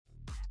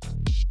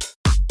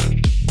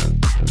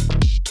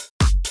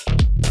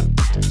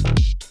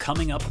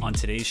Coming up on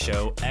today's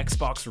show,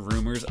 Xbox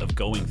rumors of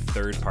going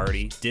third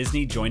party,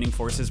 Disney joining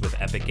forces with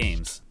Epic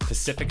Games,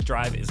 Pacific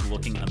Drive is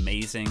looking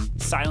amazing,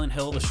 Silent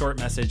Hill, the short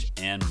message,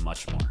 and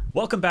much more.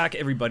 Welcome back,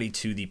 everybody,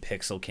 to the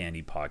Pixel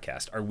Candy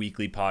Podcast, our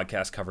weekly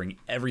podcast covering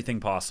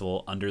everything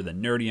possible under the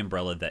nerdy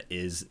umbrella that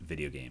is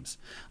video games.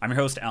 I'm your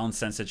host, Alan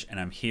Sensich, and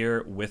I'm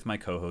here with my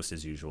co-host,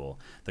 as usual,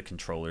 the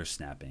controller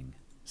snapping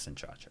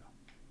Senchacho.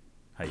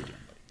 How you doing,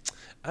 buddy?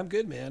 I'm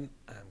good, man.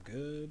 I'm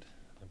good.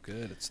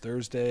 It's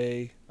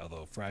Thursday,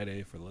 although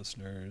Friday for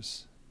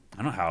listeners.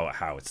 I don't know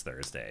how it's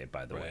Thursday,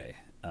 by the way.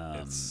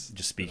 It's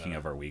just speaking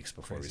of our weeks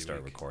before we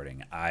start week.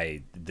 recording,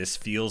 this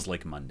feels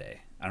like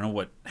Monday. I don't know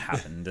what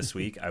happened this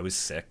week. I was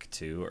sick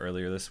too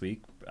earlier this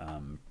week,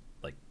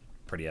 like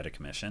pretty out of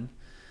commission,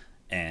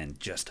 and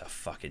just a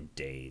fucking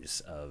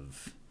daze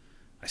of.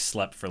 I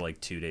slept for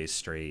like 2 days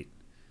straight.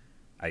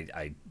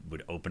 I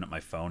would open up my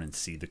phone and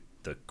see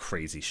the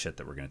crazy shit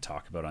that we're going to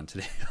talk about on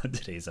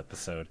today's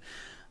episode.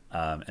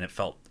 And it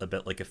felt a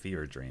bit like a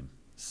fever dream.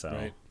 So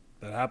right.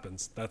 That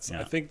happens.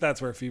 I think that's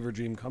where a fever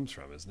dream comes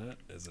from, isn't it?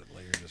 Is it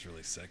like you're just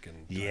really sick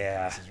and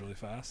passes really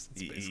fast?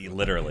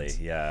 Literally,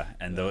 yeah.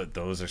 And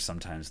those are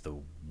sometimes the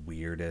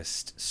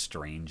weirdest,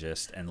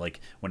 strangest, and like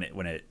when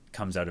it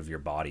comes out of your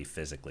body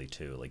physically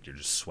too, like you're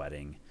just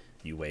sweating,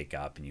 you wake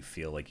up and you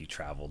feel like you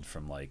traveled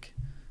from like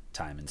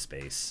time and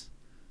space.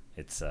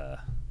 It's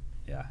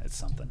it's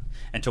something.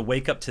 And to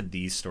wake up to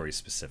these stories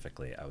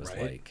specifically, I was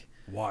like,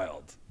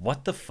 wild.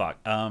 What the fuck?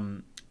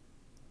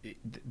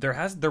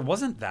 There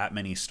wasn't that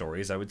many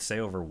stories, I would say,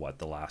 over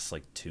the last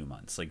like 2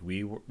 months. Like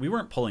we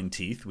weren't pulling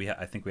teeth.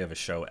 I think we have a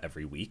show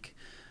every week,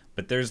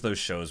 but there's those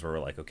shows where we're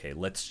like, okay,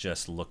 let's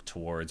just look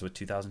towards what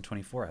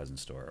 2024 has in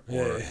store,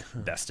 or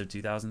best of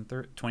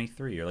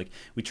 2023, or like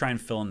we try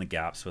and fill in the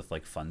gaps with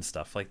like fun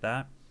stuff like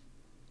that.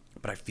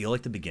 But I feel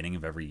like the beginning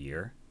of every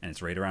year, and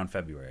it's right around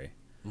February,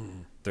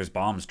 there's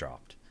bombs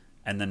dropped,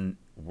 and then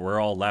we're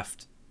all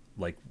left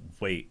like,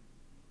 wait.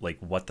 Like,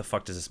 what the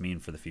fuck does this mean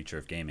for the future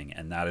of gaming?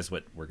 And that is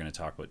what we're going to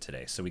talk about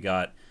today. So we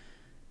got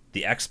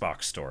the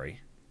Xbox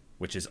story,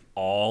 which is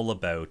all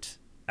about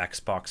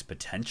Xbox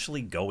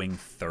potentially going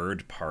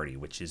third party,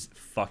 which is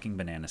fucking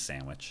banana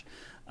sandwich.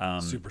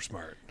 Super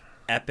smart.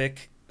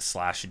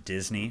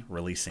 Epic/Disney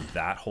releasing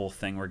that whole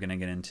thing we're going to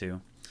get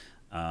into.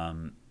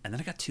 And then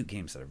I got 2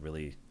 games that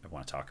I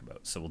want to talk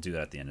about. So we'll do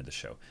that at the end of the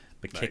show.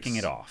 But Kicking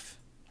it off,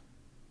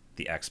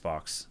 the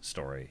Xbox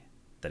story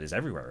that is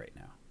everywhere right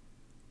now.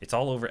 It's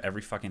all over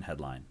every fucking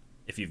headline.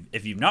 If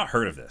you've not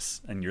heard of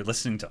this and you're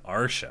listening to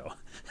our show,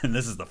 and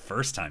this is the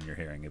first time you're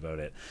hearing about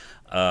it,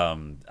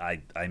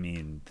 I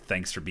mean,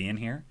 thanks for being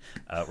here.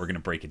 We're gonna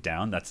break it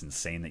down. That's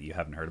insane that you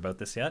haven't heard about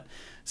this yet.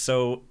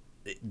 So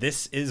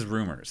this is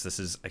rumors. This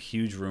is a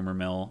huge rumor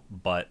mill,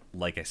 but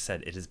like I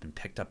said, it has been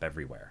picked up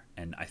everywhere,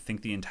 and I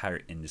think the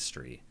entire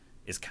industry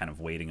is kind of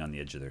waiting on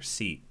the edge of their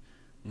seat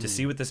to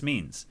see what this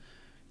means.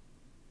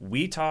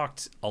 We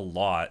talked a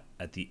lot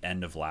at the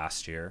end of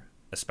last year,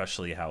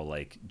 especially how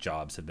like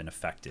jobs have been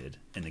affected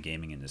in the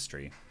gaming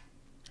industry,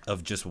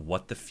 of just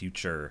what the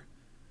future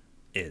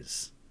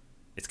is.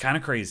 It's kind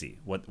of crazy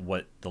what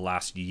the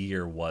last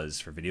year was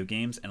for video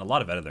games and a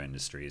lot of other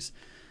industries,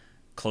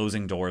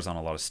 closing doors on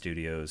a lot of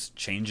studios,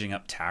 changing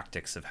up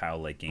tactics of how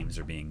like games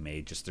are being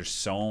made. Just there's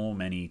so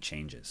many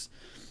changes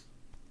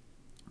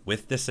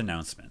with this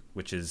announcement,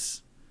 which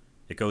is,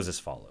 it goes as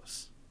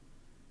follows.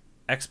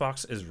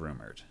 Xbox is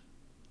rumored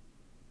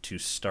to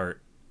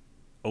start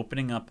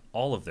opening up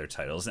all of their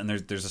titles, and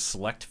there's a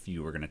select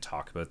few we're going to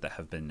talk about that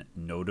have been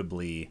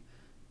notably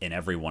in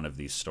every one of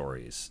these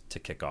stories to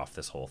kick off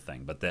this whole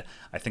thing. But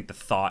I think the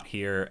thought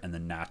here and the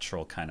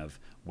natural kind of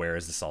where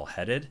is this all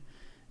headed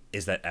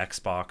is that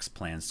Xbox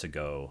plans to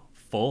go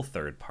full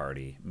third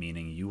party,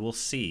 meaning you will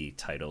see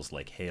titles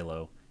like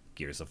Halo,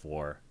 Gears of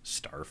War,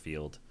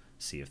 Starfield,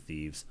 Sea of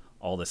Thieves,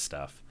 all this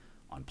stuff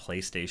on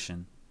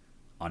PlayStation,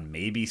 on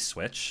maybe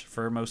Switch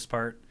for most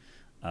part.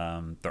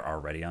 They're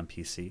already on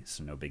PC,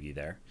 so no biggie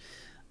there.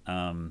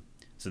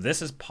 So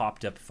this has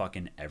popped up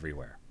fucking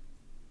everywhere.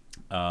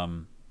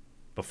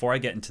 Before I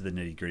get into the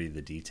nitty gritty of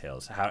the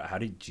details, how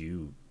did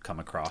you come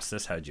across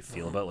this? How did you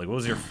feel about it? Like, what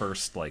was your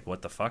first, like,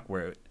 what the fuck?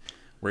 Where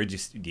did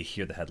you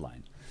hear the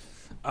headline?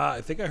 I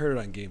think I heard it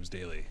on Games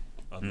Daily.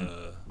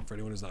 For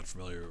anyone who's not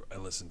familiar, I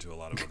listen to a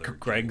lot of other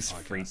Greg's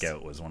freak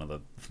out was one of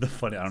the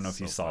funny. I don't know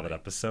if you saw that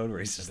episode where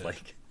he's just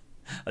like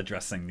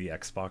addressing the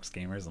Xbox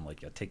gamers. I'm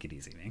like, yeah, take it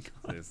easy, man.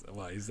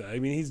 Well,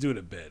 he's doing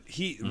a bit.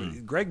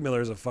 Greg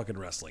Miller is a fucking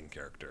wrestling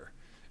character.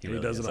 He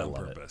does it on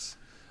purpose.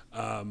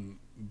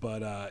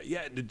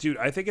 Yeah, dude,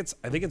 I think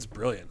it's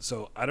brilliant.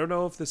 So I don't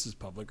know if this is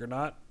public or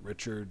not.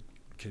 Richard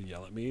can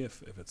yell at me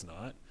if it's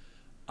not.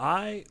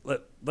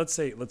 Let's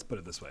put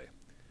it this way.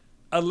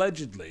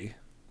 Allegedly,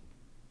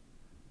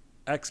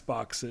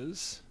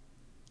 Xboxes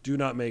do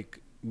not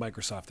make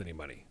Microsoft any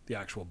money, the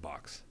actual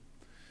box.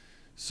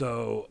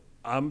 So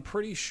I'm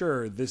pretty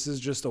sure this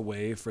is just a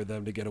way for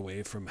them to get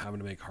away from having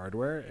to make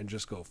hardware and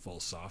just go full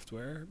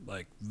software.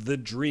 Like the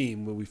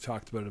dream, what we've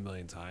talked about a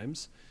million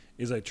times,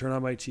 is I turn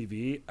on my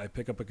TV, I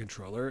pick up a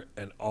controller,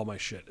 and all my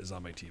shit is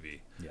on my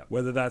TV. Yep.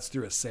 Whether that's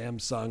through a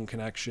Samsung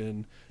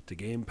connection to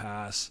Game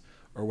Pass,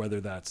 or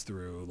whether that's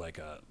through like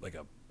a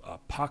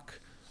puck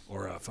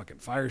or a fucking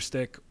Fire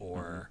Stick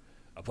or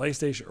a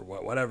PlayStation or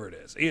whatever it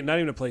is. Not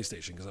even a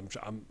PlayStation, because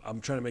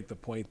I'm trying to make the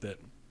point that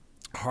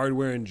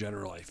hardware in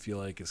general, I feel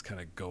like, is kind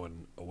of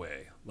going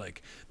away.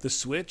 Like the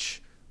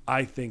Switch,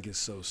 I think is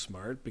so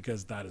smart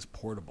because that is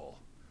portable.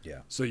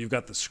 Yeah. So you've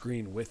got the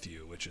screen with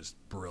you, which is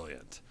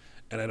brilliant.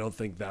 And I don't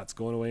think that's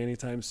going away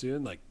anytime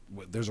soon. Like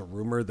there's a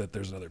rumor that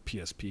there's another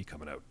PSP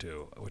coming out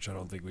too, which I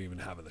don't think we even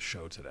have in the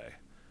show today.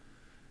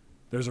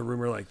 There's a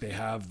rumor like they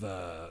have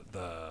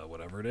the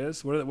whatever it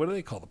is. What do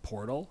they call the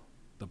Portal?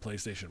 The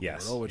PlayStation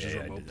Portal, which is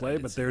remote play.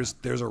 But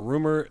there's a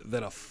rumor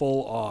that a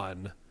full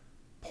on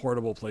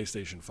portable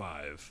PlayStation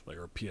 5, like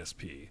or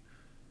PSP,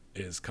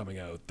 is coming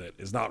out that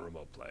is not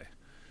remote play.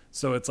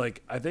 So it's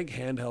like, I think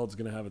handheld's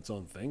going to have its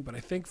own thing, but I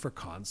think for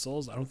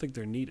consoles, I don't think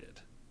they're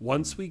needed.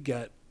 Once we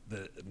get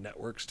the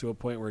networks to a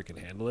point where it can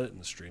handle it and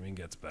the streaming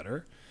gets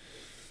better,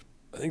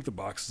 I think the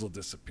boxes will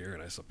disappear,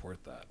 and I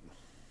support that.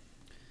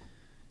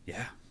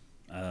 Yeah.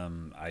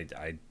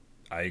 I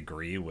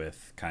agree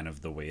with kind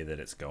of the way that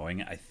it's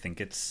going. I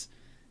think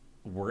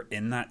we're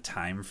in that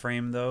time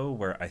frame though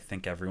where I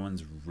think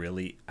everyone's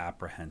really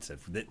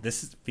apprehensive.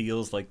 This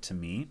feels like to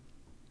me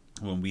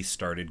when we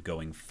started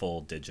going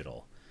full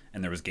digital,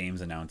 and there was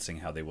games announcing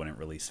how they wouldn't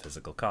release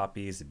physical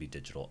copies, it'd be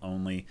digital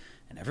only,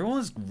 and everyone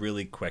was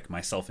really quick,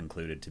 myself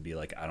included, to be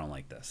like, I don't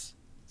like this.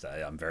 So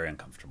I'm very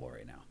uncomfortable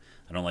right now.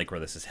 I don't like where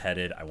this is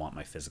headed. I want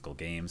my physical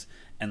games.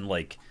 And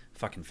like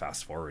fucking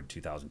fast forward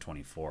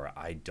 2024,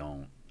 I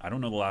don't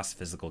know the last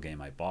physical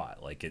game I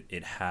bought. Like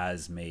it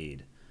has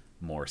made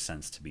more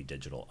sense to be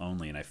digital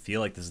only, and I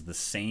feel like this is the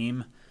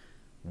same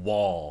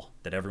wall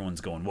that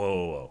everyone's going,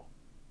 whoa,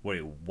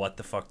 wait, what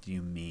the fuck do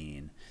you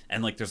mean?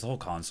 And like there's the whole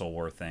console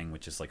war thing,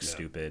 which is like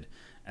stupid,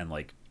 and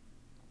like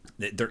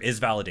there is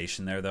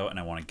validation there though, and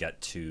I want to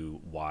get to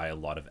why a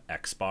lot of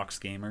Xbox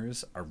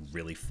gamers are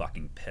really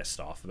fucking pissed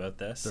off about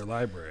this. Their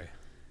library.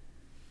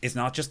 It's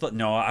not just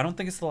no, I don't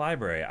think it's the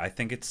library. I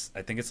think it's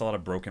a lot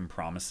of broken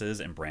promises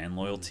and brand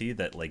loyalty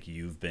that like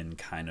you've been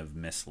kind of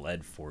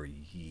misled for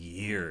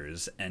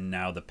years, and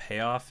now the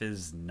payoff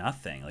is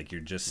nothing. Like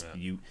you're just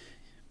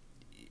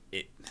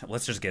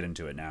let's just get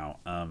into it now.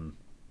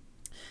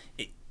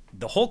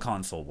 The whole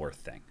console war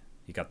thing.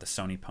 You got the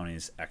Sony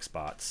ponies,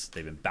 Xbox.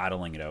 They've been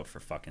battling it out for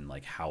fucking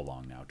like how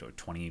long now?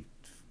 20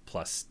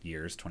 plus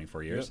years,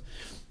 24 years.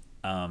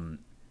 Yep.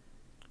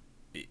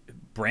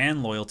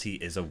 Brand loyalty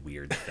is a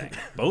weird thing.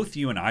 Both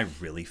you and I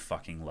really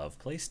fucking love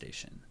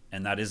PlayStation,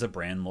 and that is a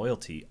brand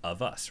loyalty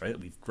of us, right?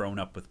 We've grown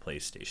up with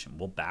PlayStation.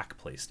 We'll back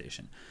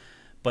PlayStation.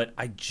 But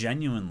I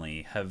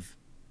genuinely have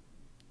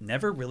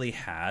never really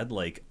had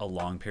like a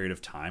long period of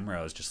time where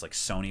I was just like,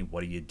 Sony,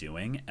 what are you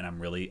doing? And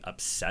I'm really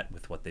upset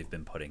with what they've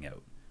been putting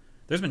out.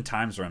 There's been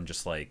times where I'm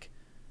just like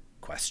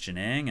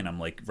questioning, and I'm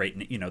like,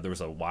 there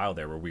was a while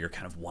there where we were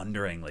kind of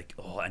wondering like,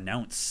 oh,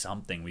 announce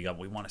something. We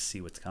want to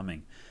see what's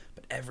coming.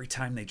 But every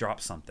time they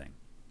drop something,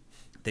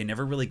 they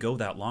never really go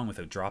that long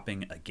without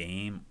dropping a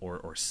game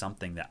or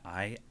something that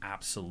I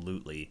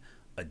absolutely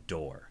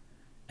adore.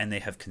 And they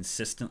have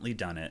consistently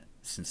done it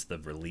since the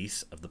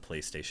release of the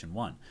PlayStation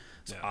 1.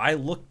 So I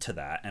look to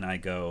that and I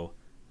go,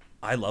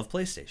 I love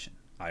PlayStation.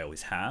 I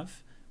always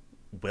have.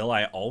 Will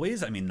I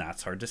always? I mean,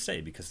 that's hard to say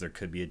because there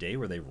could be a day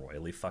where they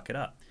royally fuck it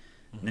up.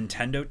 Mm-hmm.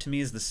 Nintendo to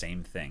me is the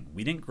same thing.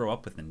 We didn't grow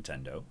up with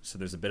Nintendo, so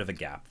there's a bit of a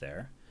gap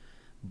there.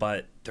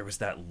 But there was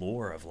that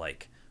lore of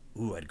like,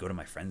 ooh, I'd go to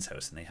my friend's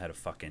house and they had a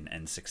fucking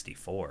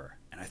N64,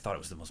 and I thought it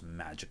was the most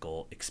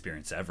magical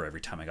experience ever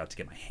every time I got to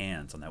get my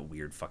hands on that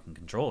weird fucking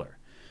controller.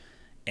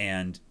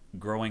 And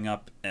growing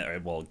up,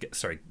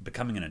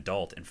 becoming an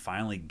adult and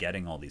finally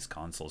getting all these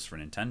consoles for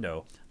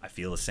Nintendo, I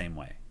feel the same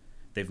way.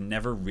 They've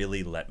never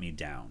really let me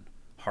down.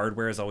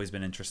 Hardware has always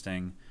been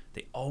interesting.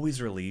 They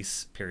always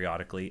release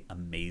periodically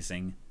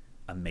amazing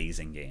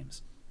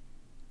games.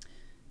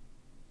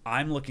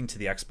 I'm looking to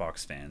the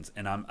Xbox fans,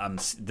 and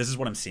this is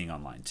what I'm seeing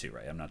online too,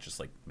 right? I'm not just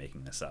like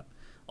making this up.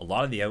 A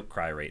lot of the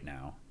outcry right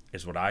now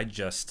is what I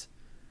just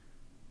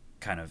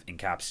kind of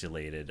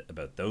encapsulated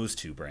about those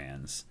two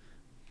brands,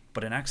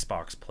 but an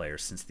Xbox player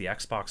since the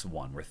Xbox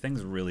One, where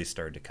things really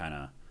started to kind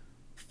of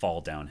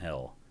fall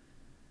downhill.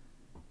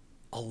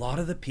 A lot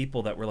of the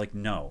people that were like,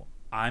 no,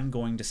 I'm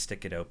going to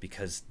stick it out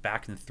because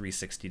back in the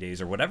 360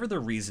 days, or whatever the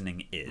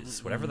reasoning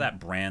is, whatever that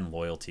brand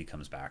loyalty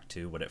comes back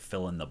to, would it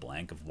fill in the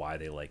blank of why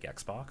they like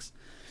Xbox?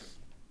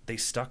 They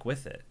stuck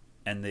with it.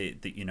 And they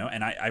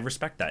and I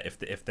respect that.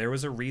 If there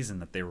was a reason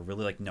that they were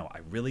really like, no, I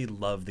really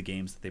love the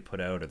games that they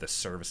put out or the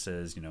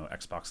services,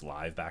 Xbox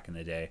Live back in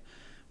the day,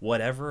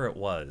 whatever it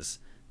was,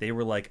 they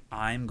were like,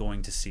 I'm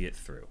going to see it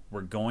through.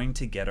 We're going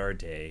to get our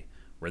day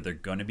where they're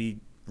going to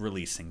be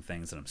releasing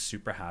things that I'm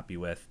super happy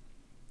with.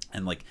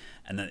 And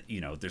then,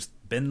 there's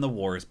been the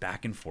wars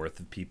back and forth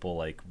of people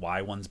like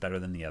why one's better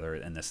than the other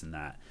and this and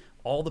that.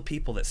 All the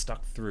people that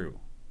stuck through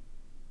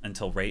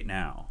until right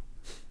now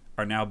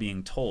are now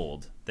being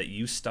told that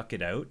you stuck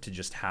it out to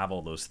just have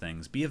all those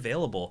things be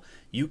available.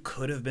 You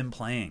could have been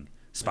playing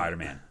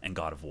Spider-Man and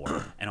God of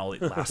War and all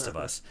Last of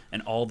Us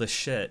and all this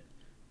shit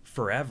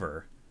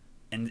forever.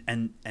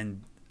 And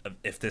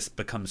if this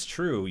becomes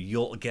true,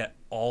 you'll get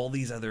all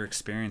these other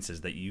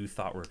experiences that you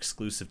thought were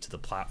exclusive to the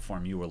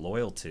platform you were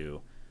loyal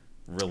to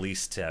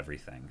released to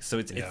everything. So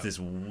it's this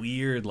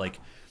weird, like,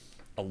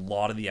 a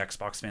lot of the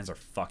Xbox fans are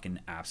fucking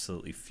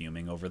absolutely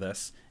fuming over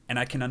this, and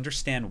I can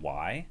understand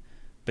why.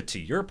 But to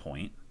your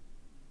point,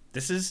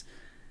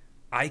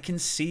 I can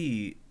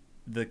see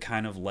the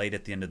kind of light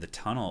at the end of the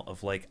tunnel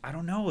of, like, I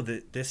don't know,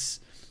 this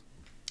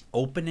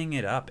opening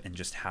it up and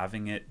just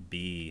having it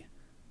be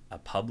a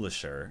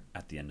publisher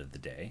at the end of the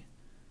day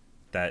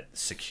that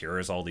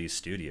secures all these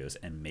studios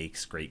and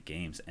makes great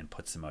games and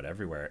puts them out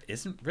everywhere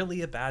isn't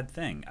really a bad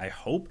thing. I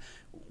hope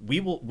we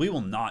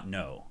will not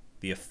know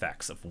the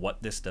effects of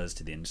what this does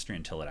to the industry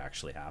until it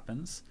actually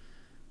happens.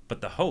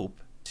 But the hope,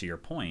 to your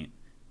point,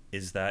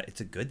 is that it's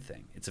a good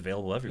thing. It's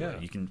available everywhere.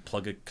 You can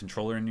plug a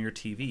controller into your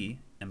TV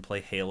and play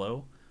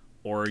Halo,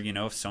 or, you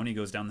know, if Sony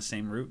goes down the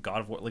same route,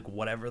 God of War, like,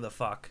 whatever the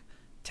fuck,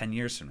 10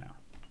 years from now.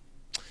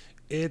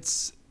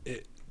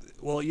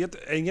 Well, you have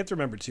to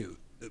remember too,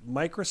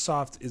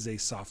 Microsoft is a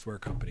software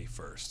company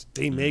first.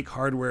 They make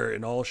hardware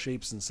in all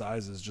shapes and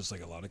sizes, just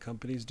like a lot of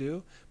companies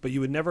do. But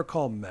you would never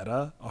call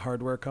Meta a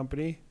hardware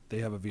company. They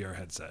have a VR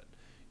headset.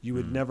 You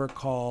would never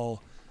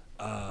call,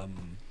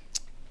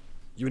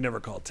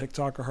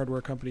 TikTok a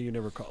hardware company. You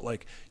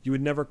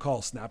would never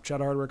call Snapchat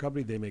a hardware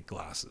company. They make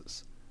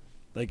glasses.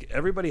 Like,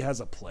 everybody has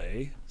a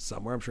play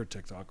somewhere. I'm sure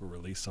TikTok will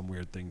release some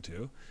weird thing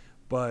too,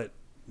 but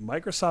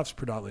Microsoft's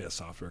predominantly a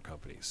software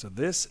company. So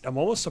I'm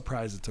almost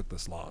surprised it took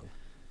this long,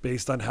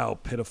 based on how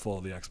pitiful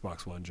the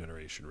Xbox One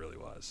generation really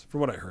was, from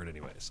what I heard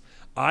anyways.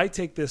 I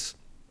take this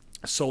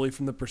solely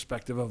from the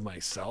perspective of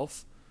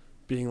myself,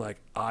 being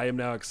like, I am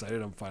now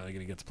excited I'm finally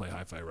going to get to play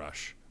Hi-Fi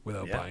Rush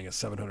without buying a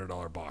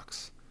 $700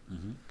 box.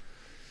 Mm-hmm.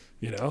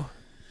 You know?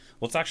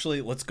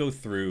 Let's go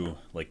through,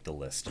 like, the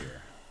list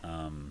here.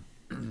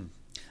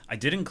 I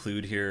did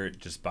include here,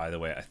 just by the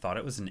way, I thought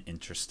it was an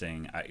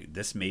interesting,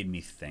 this made me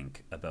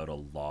think about a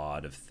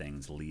lot of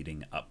things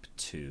leading up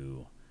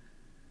to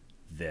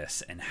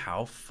this and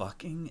how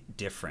fucking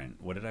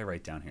different. What did I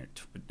write down here?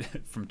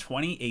 From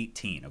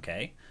 2018,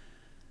 okay?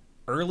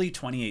 Early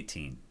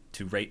 2018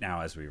 to right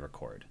now as we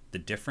record. The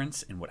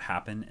difference in what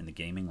happened in the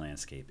gaming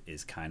landscape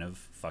is kind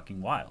of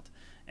fucking wild.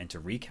 And to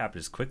recap it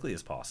as quickly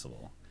as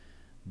possible,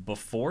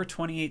 before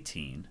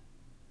 2018,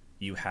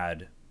 you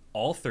had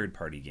all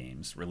third-party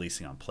games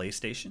releasing on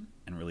PlayStation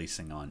and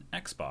releasing on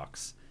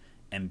Xbox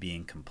and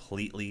being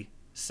completely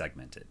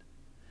segmented.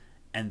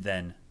 And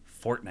then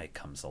Fortnite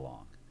comes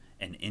along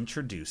and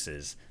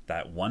introduces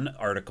that one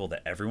article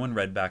that everyone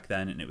read back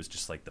then, and it was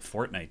just like, the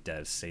Fortnite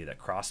devs say that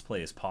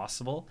crossplay is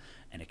possible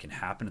and it can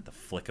happen at the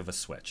flick of a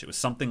switch. It was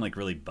something like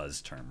really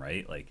buzz term,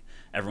 right? Like,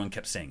 everyone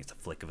kept saying it's a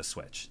flick of a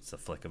switch. It's the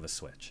flick of a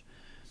switch.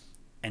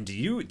 And do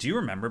you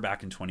remember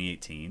back in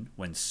 2018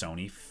 when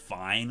Sony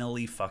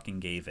finally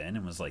fucking gave in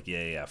and was like,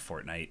 yeah,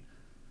 Fortnite,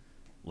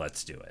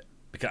 let's do it?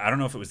 Because I don't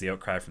know if it was the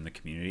outcry from the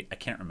community. I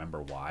can't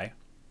remember why.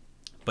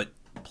 But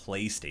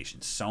PlayStation,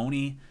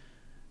 Sony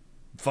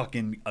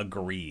fucking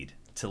agreed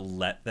to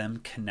let them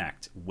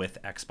connect with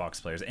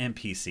Xbox players and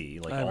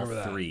PC, like all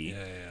three.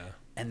 Yeah.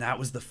 And that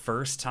was the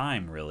first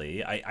time,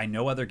 really. I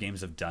know other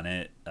games have done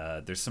it.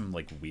 There's some,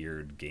 like,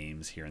 weird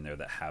games here and there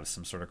that have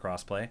some sort of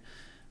crossplay.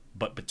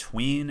 But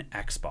between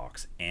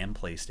Xbox and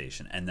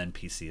PlayStation, and then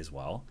PC as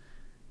well,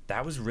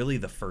 that was really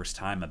the first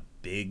time a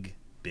big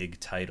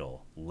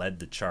title led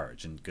the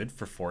charge. And good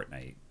for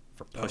Fortnite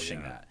for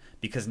pushing that.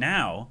 Because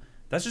now,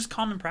 that's just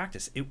common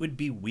practice. It would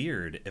be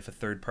weird if a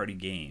third-party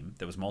game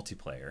that was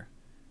multiplayer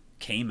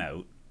came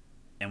out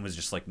and was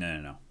just like,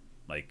 no.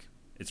 Like,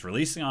 it's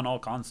releasing on all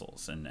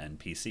consoles and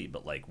PC,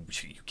 but, like,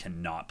 you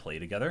cannot play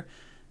together.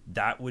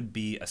 That would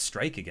be a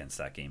strike against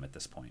that game at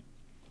this point.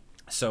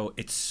 So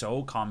it's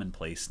so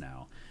commonplace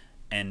now,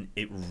 and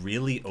it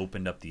really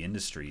opened up the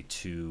industry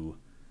to,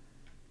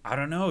 I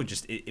don't know,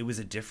 just it was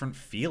a different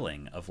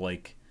feeling of,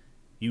 like,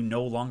 you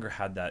no longer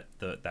had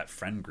that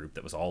friend group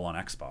that was all on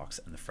Xbox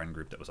and the friend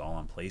group that was all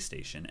on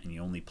PlayStation, and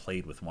you only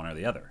played with one or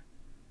the other.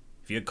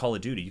 If you had Call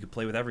of Duty, you could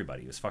play with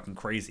everybody. It was fucking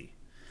crazy.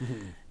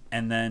 Mm-hmm.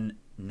 And then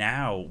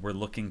now we're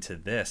looking to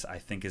this, I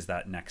think, is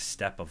that next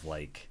step of,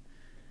 like,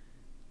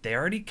 they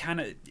already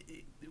kind of...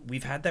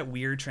 We've had that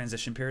weird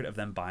transition period of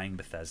them buying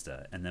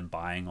Bethesda and then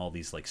buying all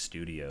these, like,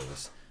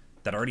 studios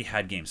that already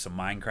had games. So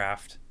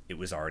Minecraft, it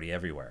was already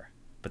everywhere.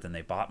 But then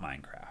they bought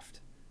Minecraft,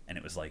 and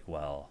it was like,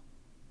 well,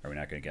 are we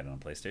not going to get it on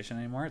PlayStation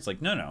anymore? It's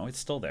like, no, it's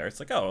still there. It's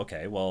like, oh,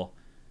 okay, well,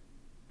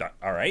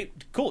 all right,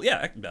 cool,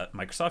 yeah,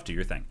 Microsoft, do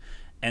your thing.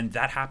 And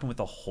that happened with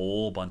a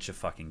whole bunch of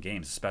fucking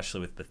games, especially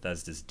with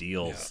Bethesda's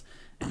deals,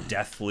 and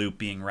Deathloop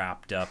being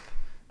wrapped up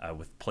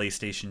with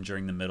PlayStation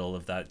during the middle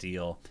of that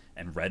deal,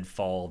 and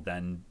Redfall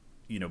then,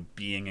 you know,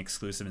 being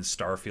exclusive, and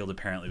Starfield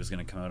apparently was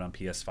going to come out on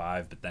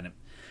PS5, but then it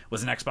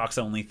was an Xbox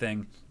only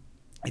thing.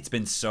 It's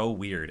been so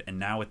weird. And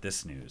now with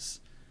this news,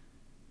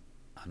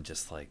 I'm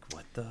just like,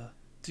 what the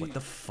What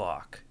the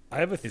fuck I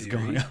have a is theory.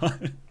 going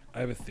on? I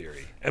have a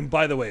theory. And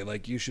by the way,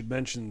 like, you should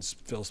mention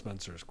Phil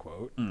Spencer's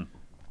quote.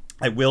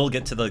 I will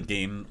get to the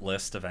game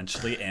list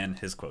eventually and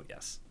his quote,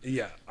 yes.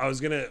 Yeah,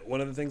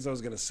 one of the things I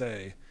was gonna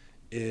say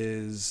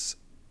is,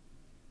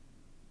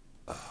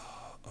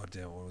 oh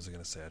damn, what was I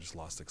gonna say? I just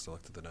lost it because I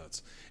looked at the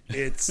notes.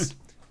 It's,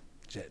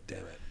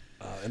 damn it.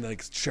 And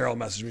like Cheryl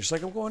messaged me, she's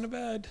like, I'm going to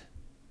bed.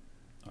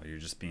 Oh, you're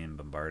just being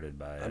bombarded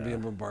by. I'm being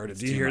bombarded.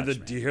 it's Do you too hear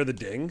much, Do you hear the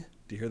ding?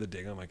 Do you hear the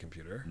ding on my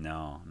computer?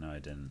 No, I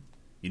didn't.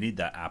 You need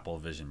that Apple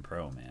Vision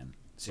Pro, man.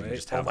 So you Right? can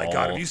just Oh have my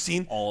god, have you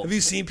seen all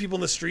people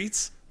in the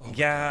streets? Oh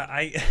yeah,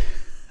 I.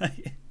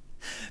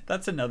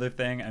 That's another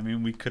thing. I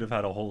mean, we could have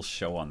had a whole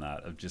show on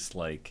that of just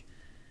like,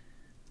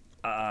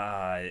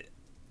 I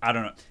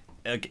don't know.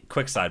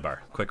 Quick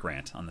sidebar, quick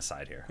rant on the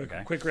side here.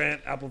 Okay, quick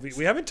rant. Apple V.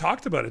 We haven't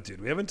talked about it, dude.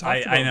 We haven't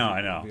talked about I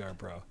know. VR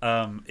Pro.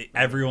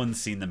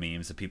 Everyone's seen the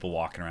memes of people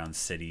walking around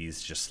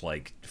cities just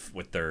like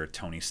with their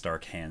Tony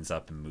Stark hands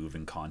up and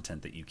moving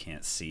content that you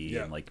can't see,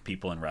 and like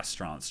people in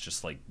restaurants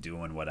just like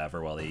doing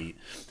whatever while they eat.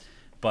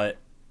 But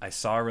I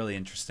saw a really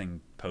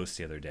interesting post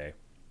the other day,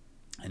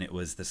 and it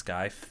was this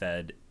guy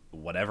fed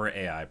whatever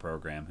AI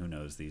program, who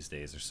knows these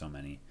days, there's so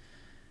many.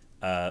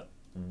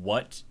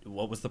 What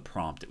was the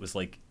prompt? It was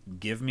like,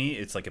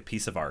 it's like a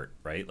piece of art,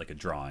 right? Like a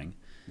drawing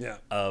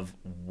of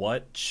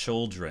what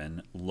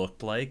children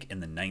looked like in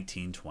the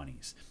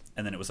 1920s.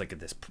 And then it was like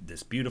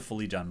this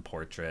beautifully done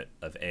portrait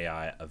of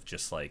AI of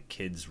just like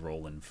kids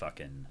rolling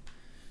fucking,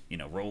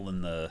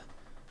 rolling the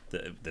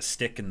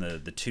stick in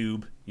the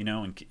tube,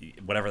 and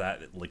whatever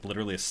that, like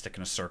literally a stick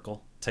in a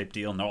circle type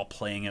deal. And they're all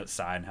playing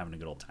outside and having a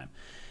good old time.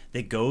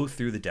 They go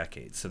through the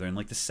decades. So they're in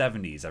like the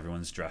 70s.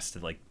 Everyone's dressed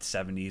in like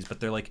 70s, but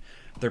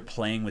they're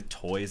playing with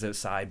toys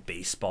outside,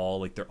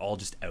 baseball, like they're all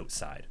just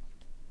outside.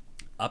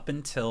 Up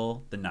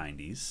until the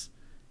 90s,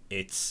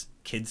 it's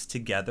kids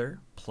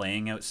together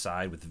playing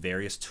outside with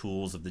various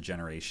tools of the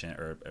generation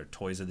or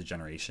toys of the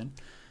generation.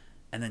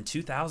 And then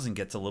 2000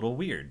 gets a little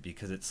weird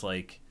because it's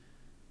like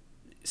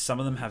some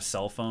of them have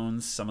cell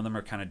phones, some of them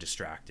are kind of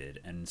distracted,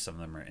 and some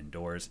of them are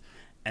indoors.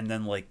 And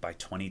then like by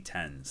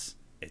 2010s,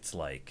 it's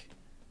like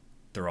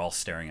they're all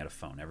staring at a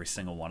phone. Every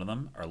single one of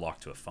them are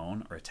locked to a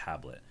phone or a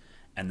tablet.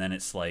 And then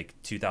it's like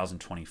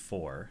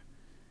 2024.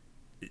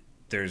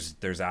 There's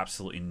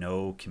absolutely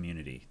no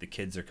community. The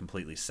kids are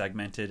completely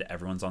segmented.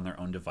 Everyone's on their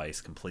own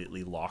device,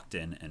 completely locked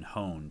in and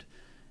honed.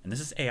 And this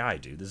is AI,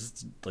 dude.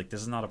 This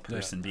is not a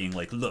person being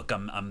like, look,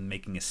 I'm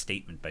making a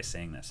statement by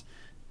saying this.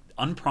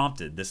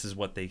 Unprompted, this is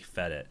what they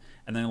fed it.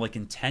 And then like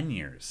in 10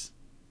 years,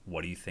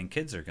 what do you think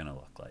kids are going to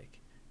look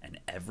like? And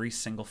every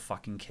single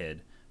fucking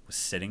kid was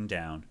sitting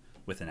down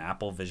with an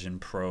Apple Vision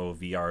Pro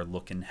VR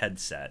looking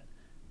headset,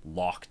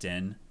 locked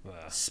in,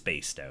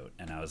 spaced out.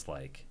 And I was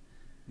like,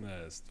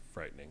 that is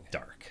frightening.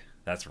 Dark.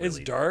 That's really It's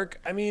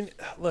dark. I mean,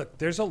 look,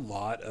 there's a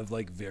lot of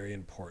like very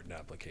important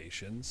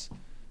applications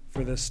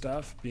for this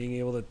stuff. Being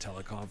able to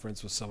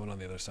teleconference with someone on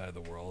the other side of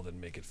the world and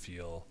make it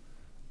feel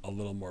a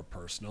little more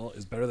personal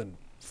is better than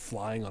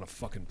flying on a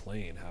fucking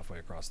plane halfway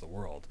across the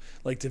world.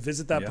 Like, to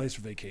visit that place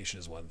for vacation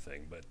is one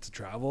thing, but to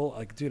travel,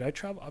 like, dude, I've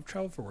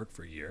traveled for work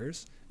for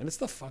years, and it's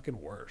the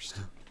fucking worst.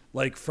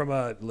 Like, from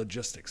a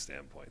logistics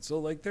standpoint. So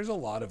like, there's a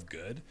lot of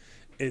good.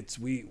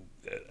 We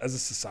as a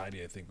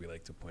society, I think we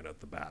like to point out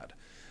the bad.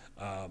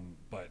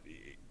 But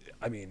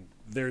I mean,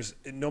 there's,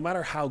 no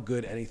matter how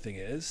good anything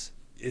is,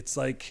 it's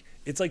like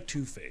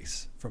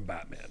Two-Face from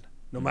Batman.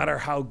 No matter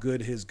how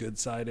good his good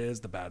side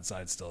is, the bad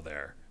side's still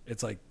there.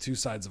 It's like two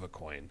sides of a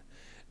coin.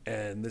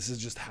 And this is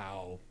just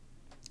how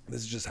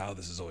this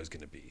is always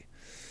going to be.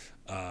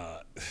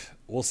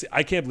 We'll see.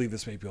 I can't believe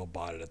this many people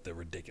bought it at the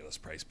ridiculous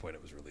price point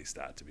it was released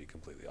at, to be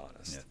completely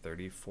honest. Yeah,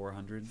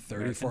 3,400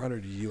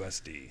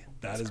 USD.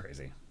 That's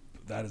crazy.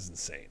 That is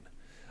insane.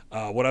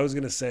 What I was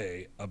going to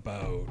say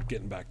about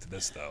getting back to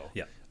this, though,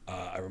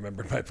 I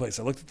remembered my place.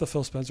 I looked at the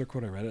Phil Spencer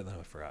quote, I read it, and then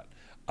I forgot.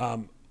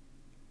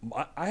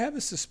 I have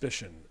a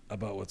suspicion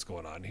about what's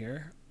going on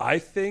here. I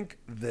think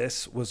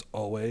this was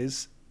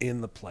always in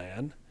the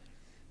plan,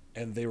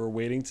 and they were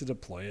waiting to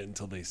deploy it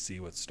until they see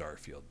what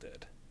Starfield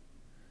did.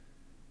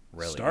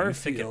 Really? Starfield, you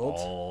think it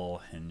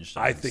all hinged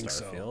on I think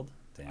Starfield? So.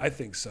 Damn. I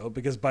think so,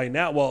 because by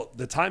now, well,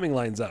 the timing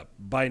lines up.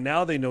 By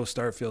now, they know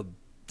Starfield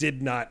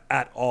did not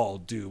at all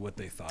do what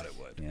they thought it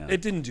would. Yeah.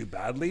 It didn't do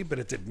badly, but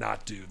it did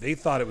not do. They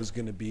thought it was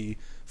going to be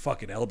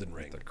fucking Elden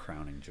Ring. The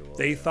crowning jewel.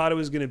 They thought it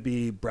was going to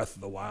be Breath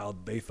of the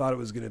Wild. They thought it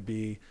was going to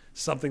be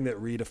something that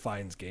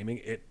redefines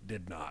gaming. It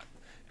did not.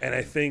 And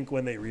I think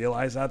when they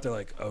realize that, they're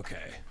like,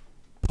 okay,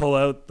 pull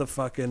out the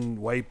fucking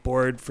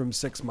whiteboard from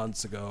 6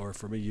 months ago or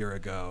from a year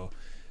ago.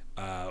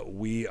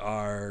 We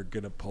are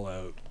going to pull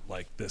out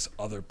like this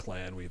other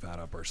plan we've had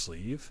up our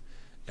sleeve.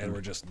 And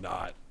we're just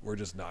not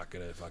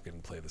going to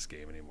fucking play this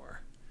game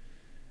anymore.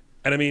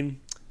 And I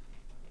mean,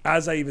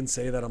 as I even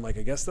say that, I'm like,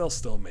 I guess they'll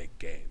still make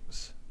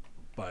games,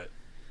 but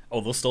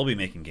they'll still be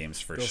making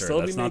games for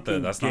sure. That's not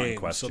in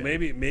question. So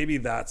maybe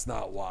that's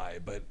not why,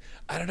 but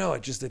I don't know.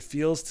 It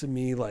feels to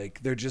me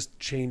like they're just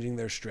changing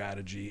their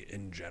strategy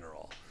in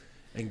general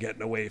and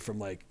getting away from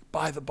like,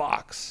 buy the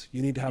box.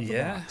 You need to have the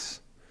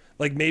box.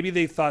 Like maybe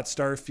they thought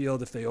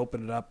Starfield, if they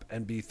open it up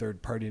and be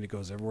third party and it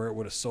goes everywhere, it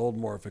would have sold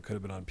more if it could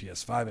have been on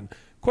PS5. And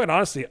quite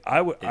honestly,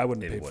 I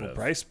wouldn't pay full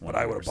price, but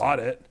I would have bought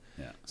it.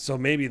 Yeah. So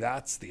maybe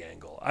that's the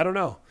angle. I don't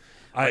know.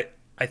 I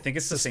think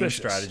it's the same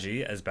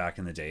strategy as back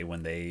in the day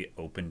when they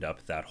opened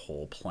up that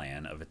whole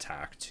plan of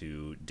attack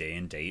to day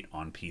and date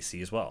on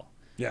PC as well.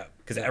 Yeah.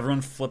 Because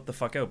everyone flipped the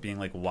fuck out being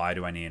like, why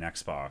do I need an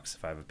Xbox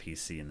if I have a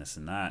PC and this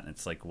and that? And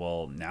it's like,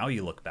 well, now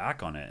you look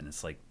back on it and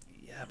it's like,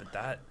 yeah, but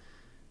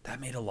that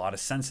made a lot of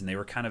sense. And they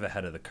were kind of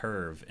ahead of the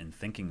curve in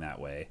thinking that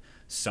way.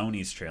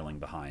 Sony's trailing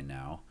behind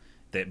now.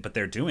 But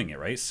they're doing it,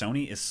 right?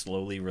 Sony is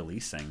slowly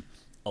releasing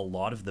a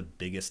lot of the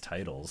biggest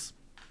titles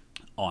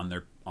on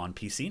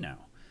PC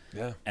now.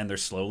 Yeah. And they're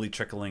slowly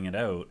trickling it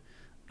out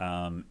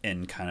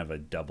in kind of a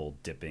double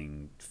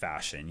dipping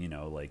fashion. You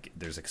know, like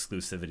there's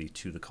exclusivity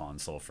to the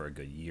console for a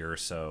good year or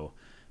so.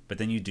 But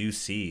then you do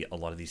see a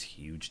lot of these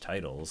huge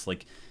titles.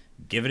 Like,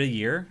 give it a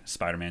year,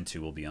 Spider-Man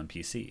 2 will be on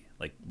PC.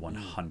 Like,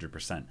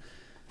 100%.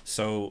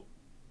 So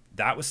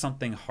that was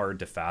something hard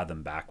to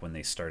fathom back when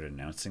they started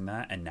announcing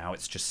that. And now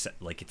it's just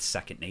like it's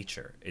second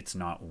nature. It's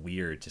not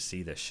weird to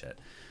see this shit.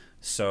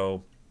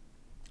 So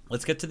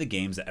let's get to the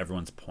games that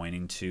everyone's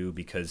pointing to,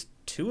 because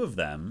two of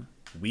them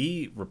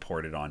we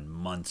reported on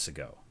months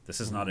ago. This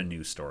is not a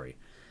new story.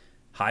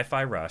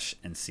 Hi-Fi Rush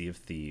and Sea of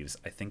Thieves,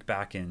 I think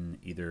back in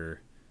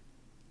either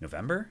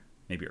November,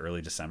 maybe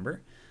early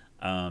December,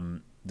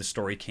 the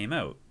story came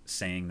out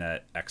saying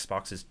that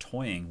Xbox is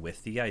toying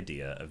with the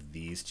idea of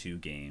these two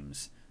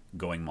games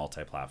going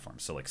multi-platform.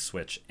 So like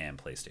Switch and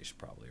PlayStation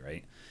probably,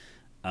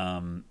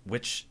 right?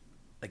 Which,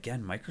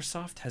 again,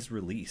 Microsoft has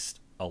released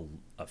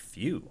a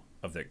few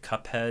of their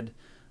Cuphead,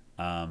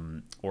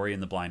 Ori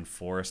and the Blind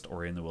Forest,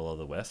 Ori and the Will of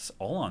the Wisps,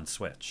 all on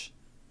Switch.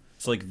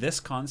 So like this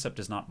concept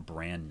is not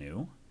brand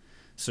new.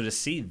 So to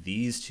see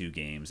these two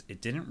games,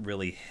 it didn't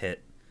really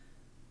hit.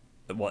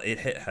 Well, it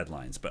hit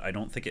headlines, but I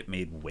don't think it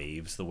made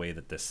waves the way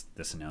that this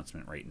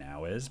announcement right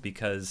now is,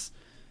 because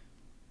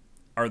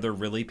are there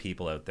really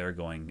people out there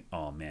going,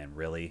 oh man,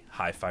 really?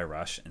 Hi-Fi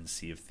Rush and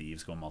Sea of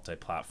Thieves go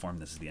multi-platform?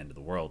 This is the end of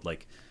the world.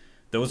 Like,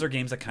 those are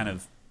games that kind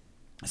of,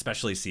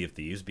 especially Sea of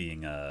Thieves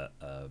being a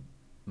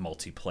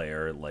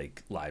multiplayer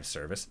like live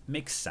service,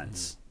 makes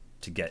sense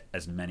to get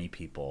as many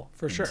people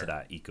into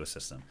that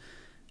ecosystem.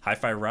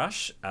 Hi-Fi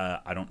Rush,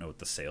 I don't know what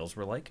the sales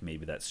were like.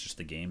 Maybe that's just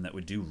a game that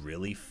would do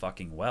really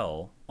fucking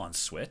well on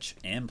Switch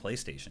and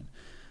PlayStation.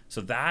 So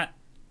that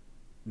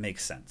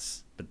makes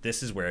sense. But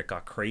this is where it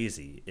got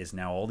crazy, is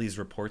now all these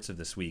reports of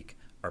this week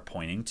are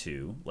pointing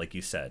to, like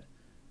you said,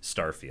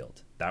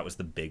 Starfield. That was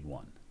the big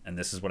one. And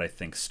this is what I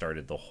think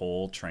started the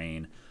whole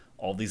train.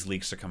 All these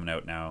leaks are coming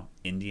out now.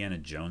 Indiana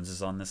Jones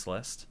is on this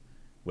list,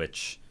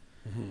 which...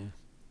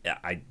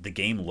 the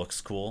game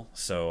looks cool,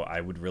 so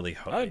I would really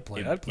hope. I'd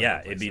play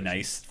it'd be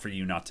nice for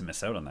you not to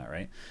miss out on that,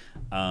 right?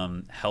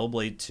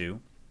 Hellblade 2,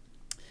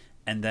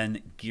 and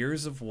then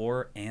Gears of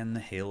War and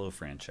the Halo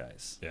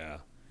franchise. Yeah,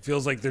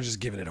 feels like they're just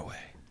giving it away.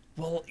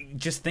 Well,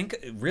 just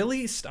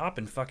really stop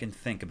and fucking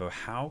think about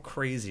how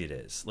crazy it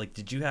is. Like,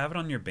 did you have it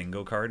on your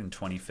bingo card in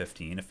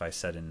 2015? If I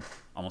said in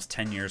almost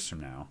 10 years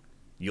from now,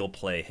 you'll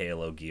play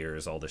Halo,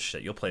 Gears, all this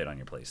shit, you'll play it on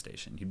your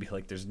PlayStation, you'd be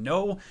like, there's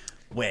no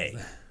way.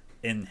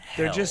 In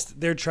hell.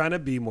 They're trying to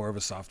be more of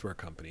a software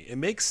company. It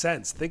makes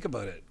sense. Think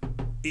about it.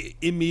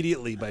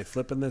 Immediately by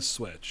flipping this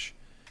switch,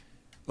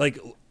 like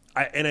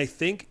I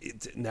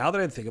think now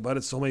that I think about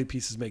it, so many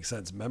pieces make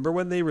sense. Remember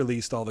when they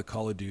released all the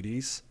Call of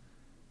Duties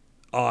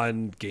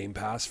on Game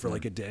Pass for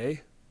like a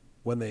day,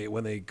 when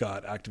they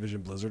got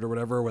Activision Blizzard or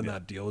whatever, when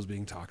that deal was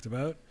being talked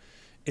about?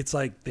 It's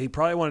like they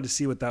probably wanted to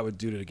see what that would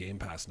do to the Game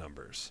Pass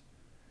numbers.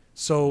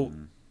 So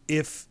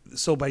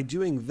by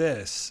doing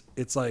this,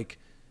 it's like,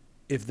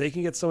 if they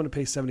can get someone to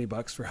pay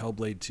 $70 for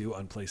Hellblade 2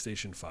 on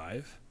PlayStation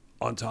 5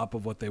 on top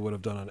of what they would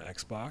have done on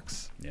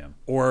Xbox,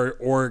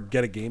 or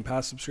get a Game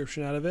Pass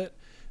subscription out of it,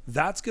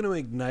 that's going to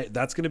ignite.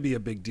 That's going to be a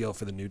big deal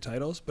for the new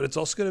titles, but it's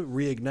also going to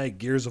reignite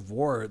Gears of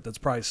War that's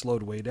probably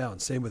slowed way down.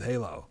 Same with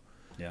Halo.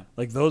 Yeah.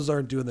 Like, those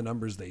aren't doing the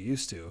numbers they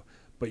used to,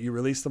 but you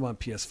release them on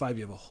PS5,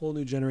 you have a whole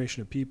new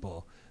generation of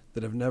people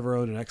that have never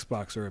owned an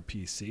Xbox or a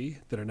PC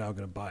that are now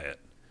going to buy it.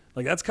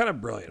 Like, that's kind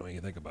of brilliant when you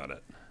think about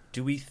it.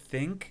 Do we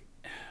think...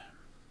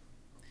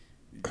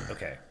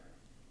 Okay,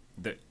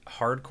 the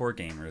hardcore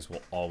gamers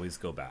will always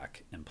go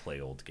back and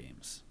play old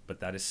games, but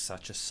that is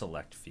such a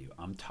select few.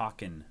 I'm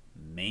talking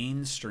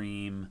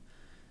mainstream,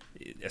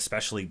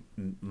 especially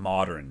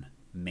modern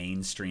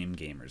mainstream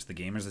gamers, the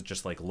gamers that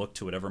just like look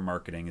to whatever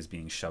marketing is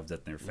being shoved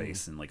at their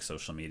face and like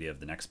social media of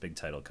the next big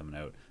title coming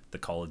out, the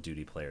Call of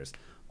Duty players,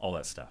 all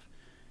that stuff.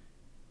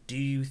 Do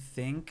you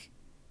think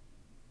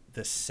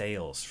the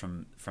sales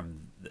from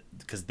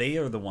because they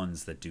are the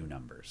ones that do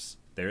numbers,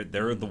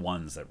 they're the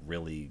ones that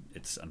really,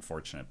 it's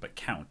unfortunate, but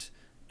count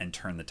and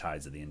turn the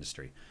tides of the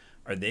industry.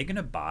 Are they going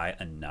to buy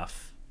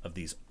enough of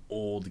these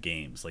old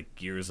games like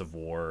Gears of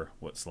War?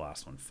 What's the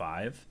last one?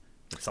 5?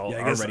 It's all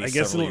already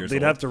several years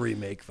old. They'd have to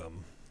remake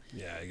them.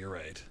 Yeah, you're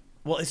right.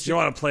 Well, it's you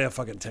don't want to play a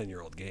fucking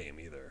 10-year-old game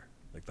either.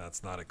 Like,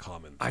 that's not a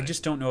common thing. I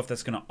just don't know if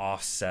that's going to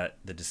offset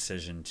the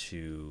decision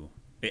to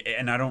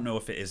And I don't know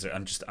if it is.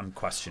 I'm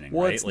questioning.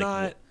 Well, right? it's Like,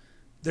 not.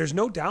 There's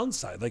no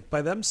downside. Like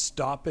by them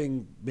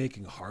stopping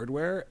making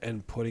hardware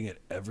and putting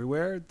it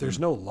everywhere, there's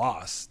no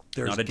loss.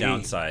 There's not a gain.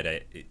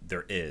 downside.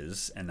 There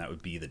is, and that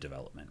would be the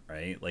development,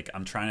 right? Like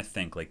I'm trying to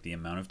think like the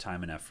amount of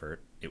time and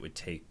effort it would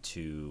take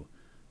to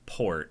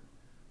port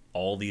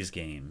all these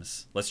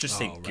games. Let's just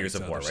say right, Gears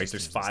to of War, other right?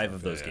 There's systems and 5 stuff.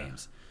 of those Yeah.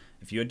 games.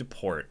 If you had to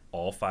port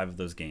all 5 of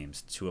those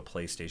games to a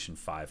PlayStation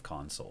 5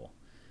 console,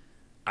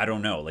 I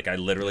don't know. Like I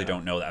literally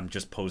don't know. I'm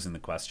just posing the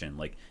question.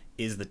 Like,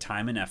 is the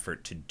time and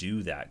effort to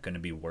do that going to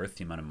be worth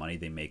the amount of money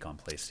they make on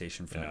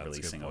PlayStation from Yeah, it that's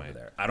a good releasing over point.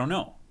 there? I don't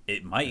know.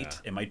 It might. Yeah.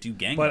 It might do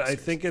gangbusters. But I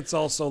think it's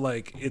also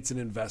like it's an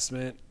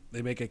investment.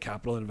 They make a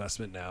capital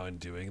investment now in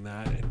doing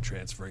that and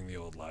transferring the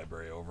old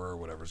library over or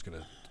whatever's going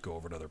to go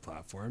over to other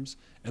platforms.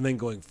 And then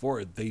going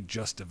forward, they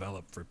just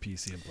develop for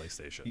PC and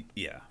PlayStation.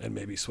 Yeah. And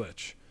maybe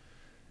Switch.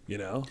 You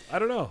know, I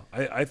don't know.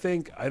 I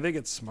think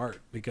it's smart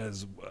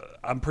because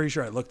I'm pretty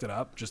sure I looked it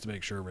up just to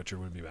make sure Richard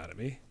wouldn't be mad at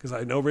me because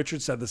I know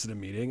Richard said this in a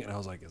meeting and I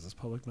was like, is this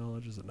public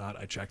knowledge? Is it not?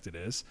 I checked. It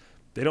is.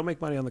 They don't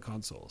make money on the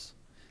consoles.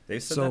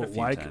 They've said So that a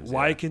few times.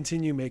 why yeah.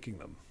 continue making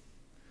them?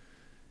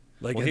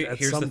 Like Well, at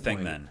here's some the thing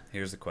point- then.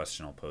 Here's the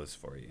question I'll pose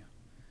for you.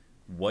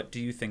 What do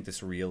you think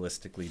this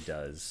realistically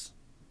does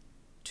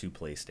to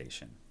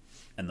PlayStation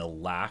and the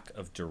lack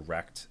of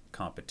direct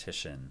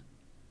competition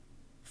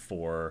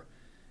for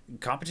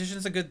competition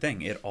is a good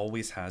thing. It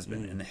always has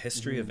been in the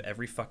history of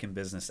every fucking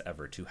business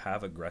ever to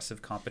have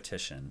aggressive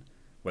competition,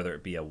 whether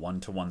it be a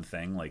one-to-one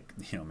thing like,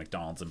 you know,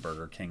 McDonald's and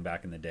Burger King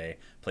back in the day,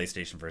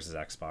 PlayStation versus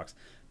Xbox,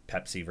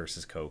 Pepsi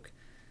versus Coke.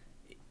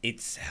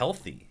 It's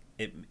healthy.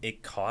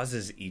 It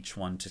causes each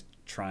one to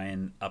try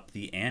and up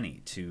the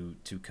ante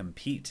to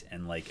compete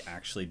and like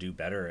actually do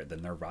better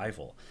than their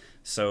rival.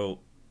 So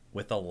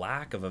with a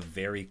lack of a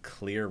very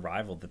clear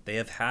rival that they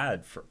have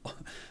had for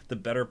the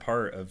better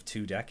part of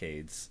 2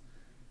 decades,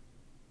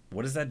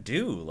 what does that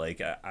do? Like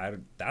I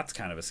that's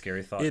kind of a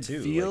scary thought it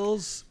too.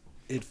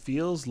 it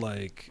feels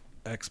like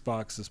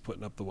Xbox is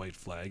putting up the white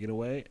flag in a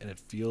way, and it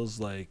feels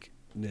like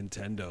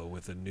Nintendo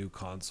with a new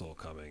console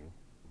coming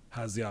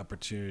has the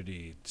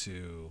opportunity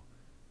to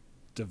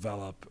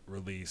develop,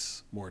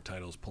 release more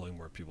titles, pulling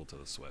more people to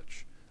the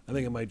Switch. I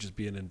think it might just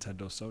be a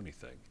Nintendo Sony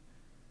thing.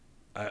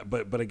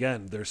 But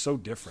again, they're so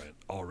different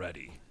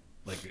already.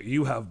 Like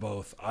you have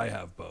both, I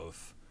have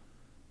both.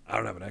 I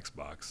don't have an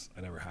Xbox. I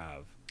never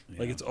have.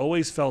 Like Yeah. it's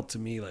always felt to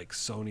me like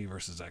Sony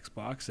versus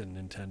Xbox, and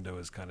Nintendo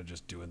is kind of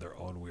just doing their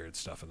own weird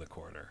stuff in the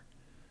corner.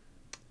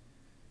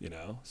 You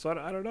know, so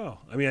I don't know.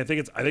 I mean, I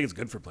think it's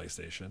good for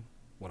PlayStation,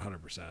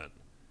 100%.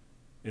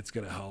 It's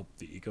going to help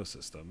the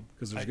ecosystem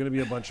because there's going to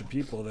be a bunch of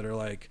people that are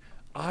like,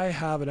 I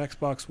have an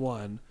Xbox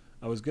One.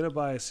 I was going to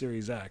buy a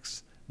Series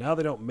X. Now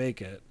they don't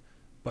make it,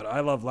 but I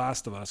love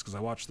Last of Us because I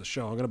watched the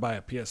show. I'm going to buy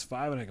a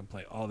PS5 and I can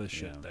play all this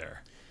shit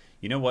there.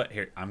 You know what?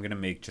 Here, I'm going to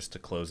make, just to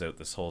close out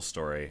this whole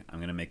story, I'm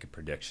going to make a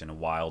prediction, a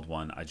wild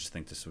one. I just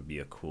think this would be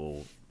a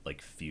cool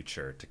like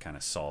future to kind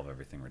of solve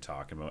everything we're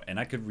talking about. And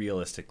I could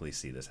realistically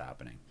see this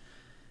happening.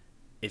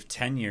 If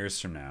 10 years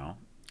from now,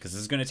 because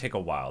this is going to take a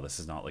while. This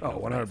is not like an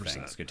overnight 100%.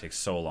 thing. It's going to take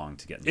so long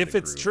to get into If the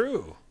it's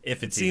groove. true.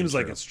 If It it's seems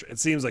even like true. it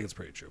seems like it's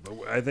pretty true.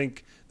 But I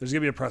think there's going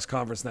to be a press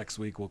conference next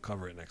week. We'll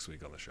cover it next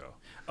week on the show.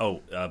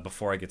 Oh,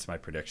 before I get to my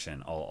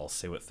prediction, I'll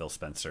say what Phil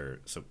Spencer,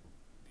 so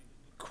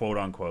quote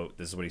unquote,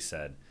 this is what he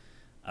said.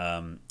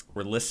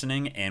 We're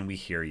listening and we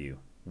hear you.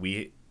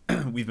 We've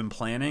been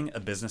planning a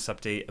business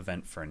update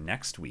event for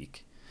next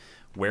week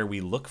where we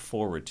look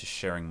forward to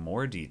sharing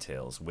more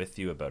details with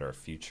you about our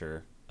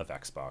future of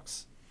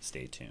Xbox.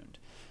 Stay tuned.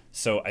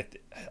 So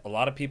a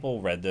lot of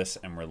people read this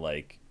and were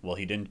like, well,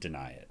 he didn't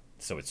deny it,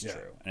 so it's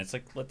true. And it's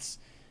like, let's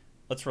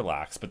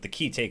relax. But the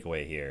key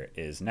takeaway here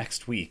is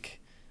next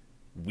week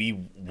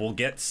we will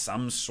get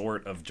some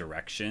sort of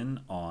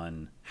direction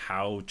on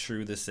how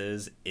true this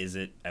is. Is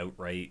it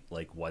outright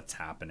like what's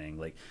happening?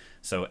 Like,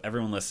 so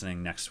everyone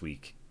listening next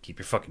week, keep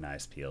your fucking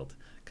eyes peeled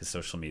because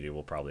social media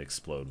will probably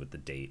explode with the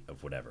date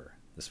of whatever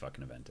this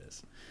fucking event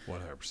is.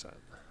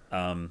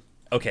 100%.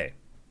 Okay,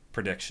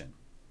 prediction.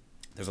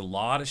 There's a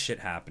lot of shit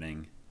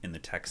happening in the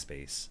tech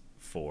space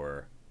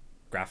for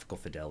graphical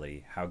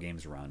fidelity, how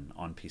games run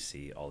on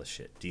PC, all this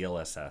shit,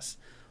 DLSS,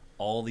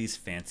 all these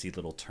fancy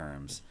little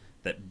terms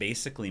that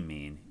basically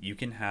mean you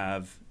can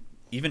have,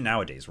 even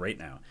nowadays, right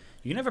now,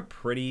 you can have a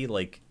pretty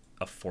like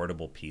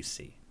affordable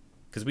PC.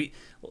 Because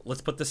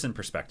let's put this in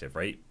perspective,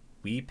 right?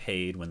 We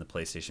paid when the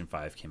PlayStation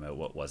 5 came out,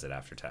 what was it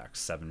after tax?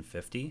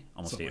 $750,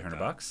 almost Something like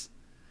 $800.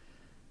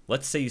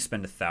 Let's say you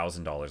spend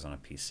 $1,000 on a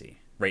PC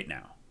right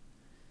now.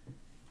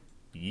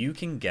 You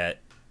can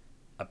get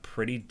a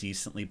pretty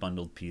decently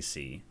bundled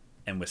PC,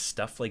 and with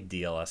stuff like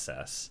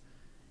DLSS,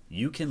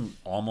 you can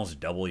almost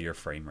double your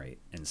frame rate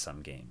in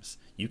some games.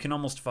 You can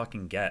almost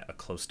fucking get a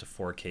close to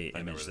 4K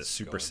image that's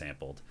super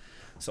sampled.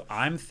 So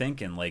I'm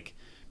thinking like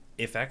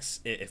if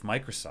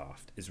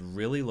Microsoft is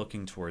really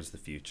looking towards the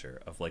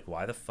future of like,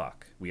 why the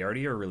fuck? We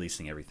already are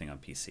releasing everything on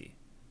PC.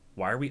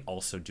 Why are we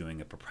also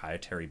doing a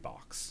proprietary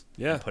box?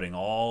 Yeah. And putting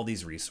all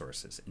these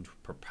resources into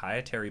a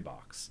proprietary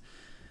box.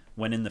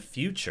 When in the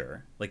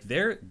future, like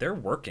they're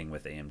working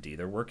with AMD,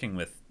 they're working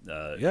with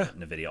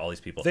NVIDIA, all these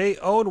people. They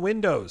own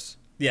Windows.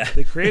 Yeah,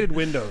 they created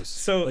Windows.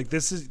 So like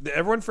this is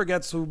everyone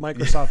forgets who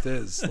Microsoft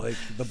is. Like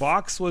the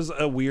box was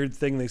a weird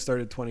thing they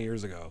started 20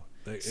 years ago.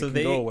 It can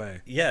go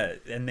away. Yeah,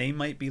 and they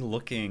might be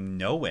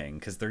knowing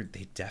because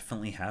they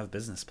definitely have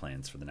business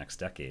plans for the next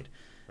decade,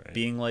 right.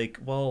 Being like,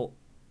 well,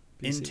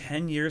 PC. In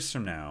 10 years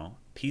from now,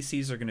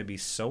 PCs are going to be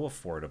so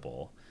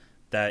affordable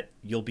that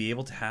you'll be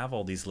able to have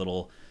all these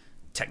little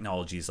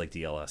technologies like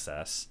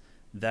DLSS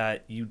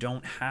that you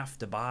don't have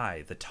to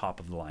buy the top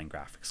of the line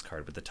graphics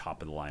card with the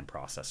top of the line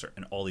processor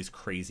and all these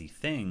crazy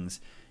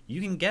things. You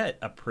can get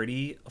a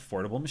pretty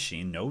affordable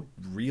machine, no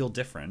real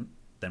different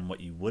than what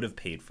you would have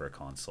paid for a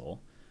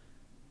console.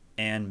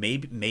 And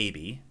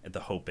maybe the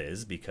hope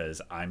is,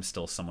 because I'm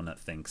still someone that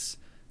thinks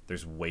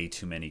there's way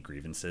too many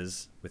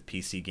grievances with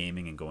PC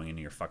gaming and going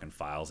into your fucking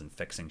files and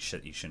fixing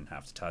shit you shouldn't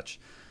have to touch.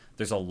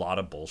 There's a lot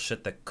of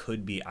bullshit that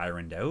could be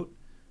ironed out.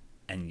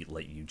 And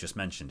like you just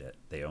mentioned it,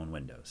 they own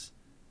Windows.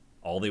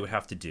 All they would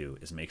have to do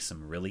is make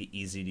some really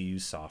easy to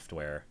use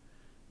software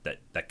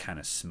that kind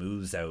of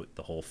smooths out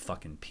the whole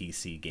fucking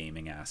PC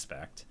gaming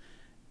aspect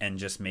and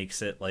just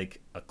makes it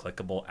like a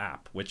clickable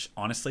app, which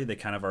honestly they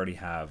kind of already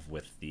have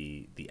with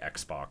the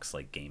Xbox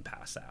like Game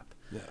Pass app.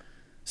 Yeah.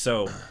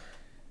 So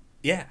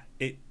yeah,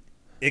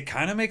 it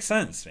kind of makes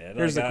sense, man.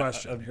 Here's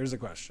the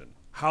question.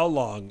 How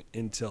long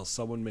until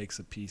someone makes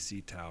a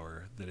PC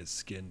tower that is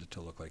skinned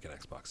to look like an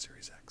Xbox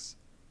Series X?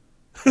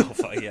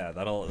 Oh, yeah,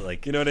 that'll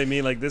like, you know what I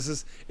mean? Like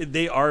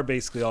they are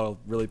basically all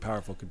really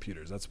powerful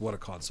computers. That's what a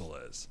console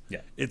is.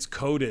 Yeah, it's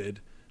coded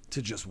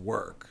to just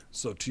work.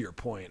 So to your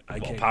point, I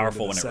can't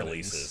powerful when settings. It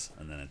releases,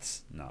 and then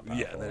it's not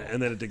powerful. Yeah,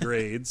 and then it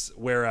degrades.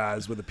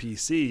 Whereas with a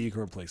PC, you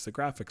can replace the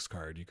graphics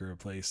card, you can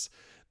replace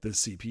the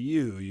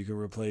CPU, you can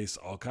replace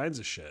all kinds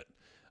of shit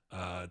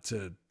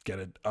to get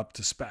it up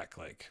to spec.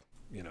 Like,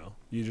 you know,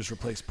 you just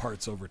replace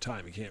parts over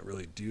time. You can't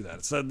really do that.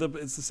 It's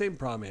the same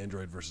problem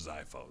Android versus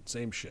iPhone.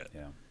 Same shit.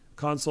 Yeah.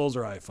 Consoles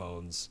are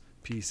iPhones,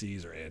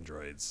 PCs are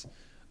Androids.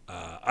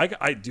 I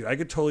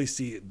could totally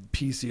see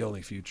PC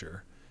only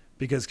future,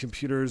 because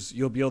computers,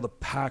 you'll be able to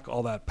pack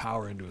all that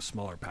power into a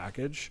smaller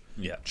package.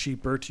 Yeah.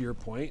 Cheaper, to your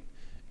point.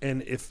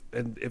 And if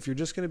you're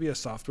just going to be a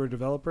software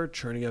developer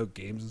churning out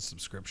games and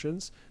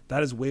subscriptions,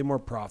 that is way more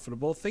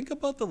profitable. Think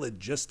about the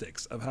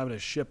logistics of having to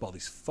ship all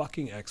these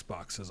fucking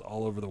Xboxes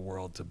all over the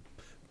world to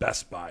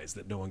Best Buys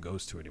that no one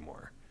goes to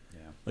anymore.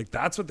 Yeah. Like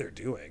that's what they're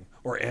doing.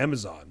 Or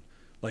Amazon.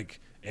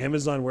 Like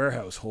Amazon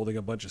warehouse holding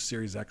a bunch of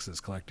Series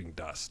X's collecting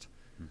dust.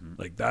 Mm-hmm.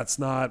 Like that's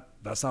not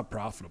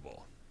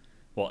profitable.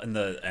 Well, and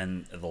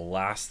the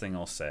last thing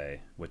I'll say,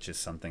 which is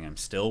something I'm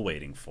still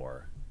waiting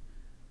for,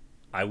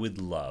 I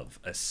would love,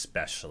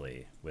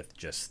 especially with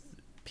just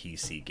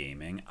PC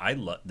gaming. I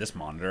love this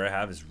monitor I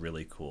have is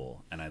really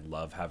cool, and I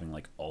love having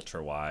like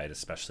ultra wide,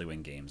 especially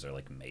when games are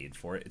like made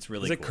for it. It's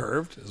really cool. Is it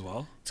curved as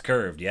well? It's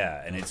curved,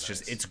 yeah, and it's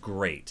nice. It's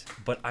great.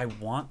 But I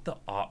want the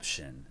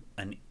option,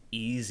 an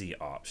easy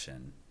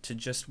option, to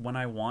just when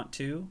I want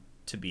to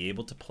be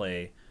able to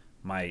play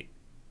my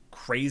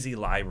crazy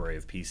library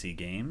of PC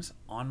games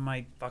on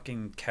my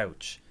fucking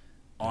couch,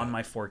 on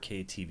my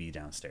 4K TV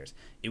downstairs.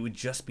 It would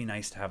just be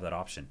nice to have that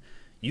option.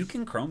 You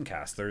can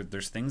Chromecast.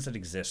 There's things that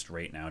exist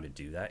right now to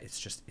do that. It's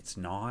just it's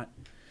not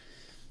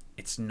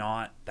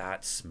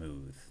that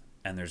smooth.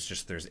 And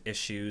there's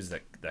issues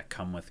that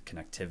come with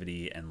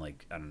connectivity and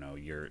like, I don't know,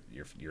 your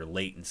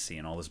latency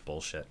and all this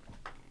bullshit.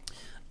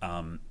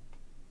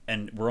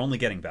 And we're only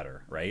getting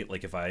better, right?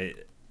 Like if I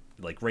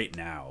like right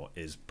now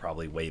is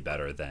probably way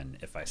better than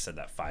if I said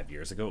that 5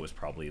 years ago. It was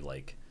probably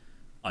like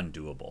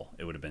undoable.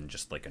 It would have been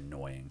just like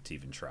annoying to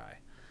even try.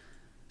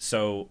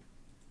 So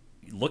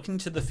looking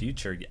to the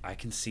future, I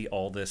can see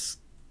all this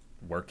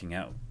working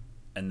out.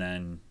 And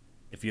then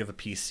if you have a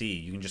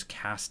PC, you can just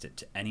cast it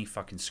to any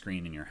fucking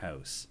screen in your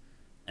house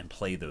and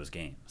play those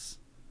games.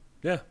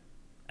 Yeah.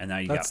 And now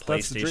you got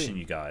PlayStation,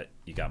 you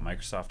got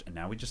Microsoft, and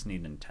now we just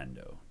need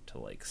Nintendo to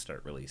like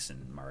start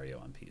releasing Mario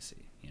on PC,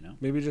 you know?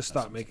 Maybe just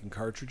stop making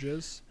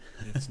cartridges.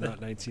 It's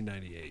not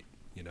 1998,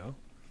 you know?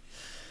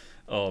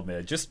 Oh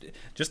man, just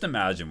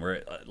imagine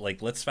we're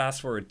like, let's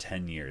fast forward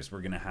 10 years. We're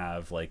going to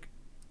have like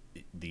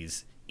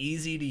these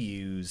easy to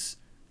use,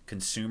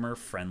 consumer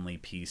friendly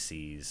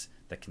PCs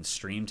that can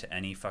stream to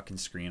any fucking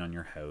screen on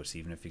your house,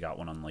 even if you got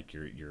one on like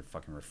your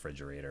fucking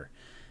refrigerator.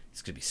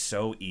 It's going to be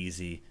so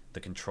easy. The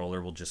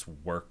controller will just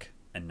work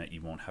and that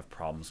you won't have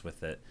problems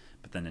with it.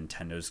 But then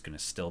Nintendo's going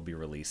to still be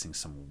releasing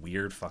some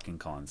weird fucking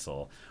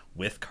console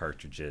with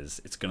cartridges.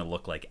 It's going to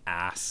look like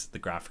ass. The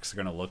graphics are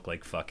going to look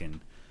like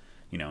fucking,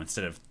 you know,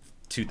 instead of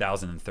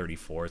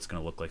 2034, it's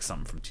going to look like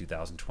something from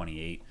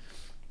 2028.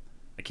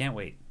 I can't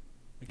wait.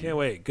 I can't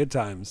wait. Good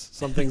times.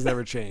 Some things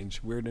never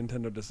change. Weird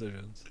Nintendo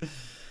decisions.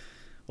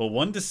 Well,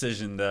 one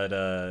decision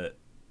that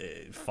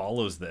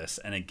follows this,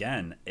 and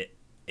again,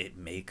 it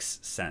makes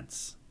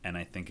sense. And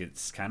I think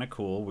it's kind of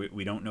cool.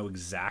 We don't know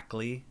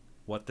exactly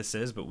what this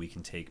is, but we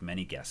can take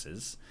many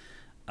guesses.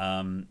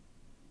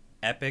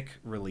 Epic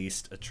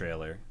released a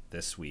trailer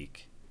this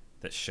week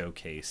that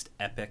showcased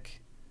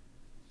Epic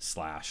 /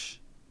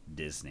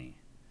 Disney.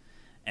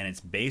 And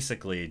it's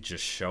basically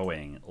just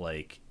showing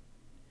like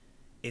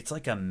it's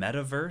like a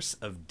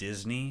metaverse of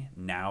Disney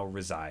now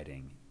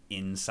residing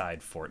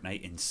inside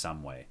Fortnite in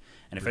some way.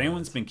 And if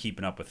anyone's been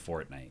keeping up with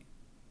Fortnite,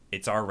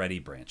 it's already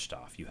branched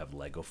off. You have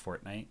Lego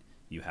Fortnite,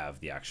 you have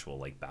the actual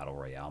like battle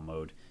royale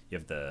mode, you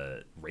have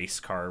the race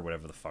car,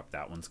 whatever the fuck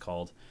that one's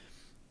called.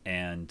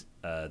 And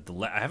I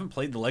haven't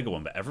played the Lego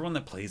one, but everyone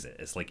that plays it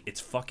is like, it's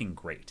fucking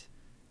great.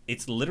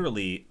 It's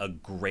literally a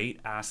great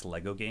ass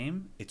Lego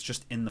game. It's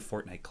just in the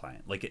Fortnite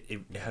client. Like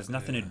it has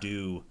nothing to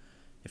do.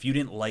 If you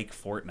didn't like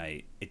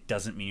Fortnite, it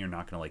doesn't mean you're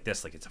not going to like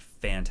this. Like it's a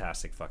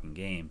fantastic fucking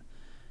game.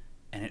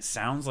 And it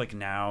sounds like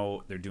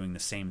now they're doing the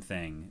same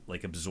thing,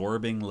 like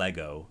absorbing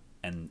Lego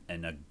and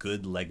a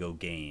good Lego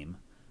game.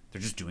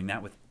 They're just doing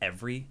that with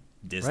every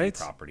Disney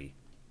property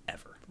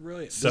ever.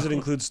 Brilliant. So, does it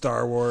include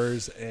Star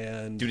Wars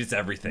and dude, it's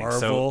everything.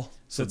 Marvel.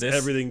 So it's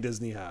everything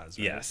Disney has.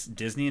 Right? Yes,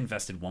 Disney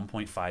invested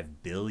 $1.5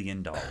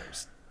 billion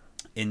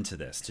into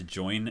this to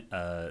join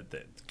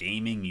the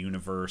gaming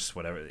universe,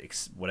 whatever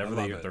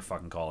they're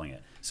fucking calling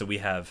it. So we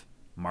have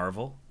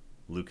Marvel,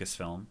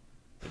 Lucasfilm,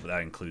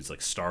 that includes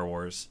like Star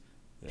Wars,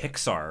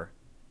 Pixar,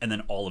 and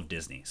then all of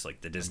Disney. So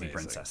like the Disney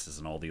princesses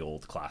and all the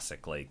old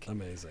classic like.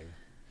 Amazing.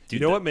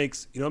 Dude, what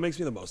makes me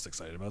the most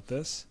excited about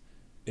this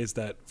is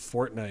that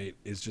Fortnite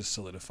is just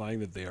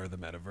solidifying that they are the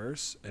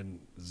metaverse, and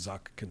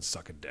Zuck can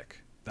suck a dick.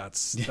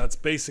 That's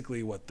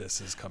basically what this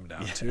has come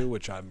down to,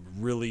 which I'm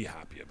really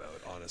happy about,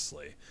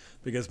 honestly,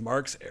 because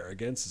Mark's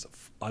arrogance is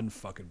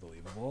unfucking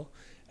believable,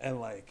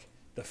 and like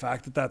the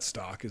fact that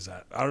stock is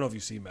at, I don't know if you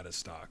see Meta's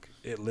stock,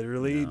 it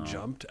literally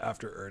jumped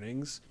after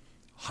earnings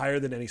higher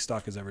than any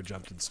stock has ever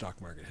jumped in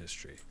stock market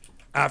history.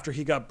 After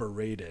he got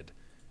berated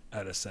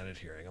at a Senate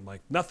hearing, I'm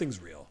like,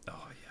 nothing's real.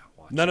 Oh yeah.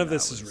 None of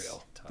this is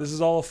real. Tough. This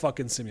is all a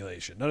fucking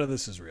simulation. None of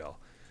this is real.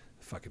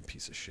 Fucking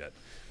piece of shit.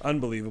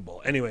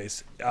 Unbelievable.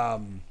 Anyways,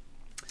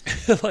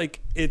 like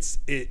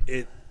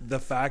the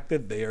fact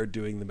that they are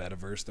doing the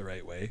metaverse the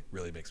right way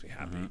really makes me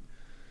happy. Mm-hmm.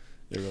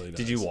 It really does.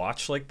 Did you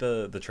watch like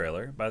the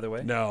trailer, by the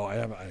way? No, I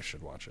haven't. I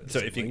should watch it. So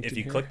if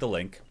you click the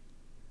link,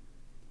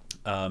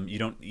 you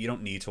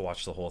don't need to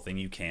watch the whole thing.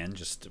 You can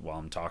just while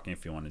I'm talking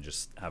if you want to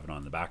just have it on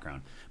in the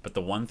background. But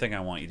the one thing I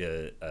want you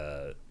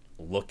to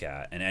look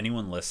at, and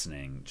anyone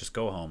listening, just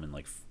go home and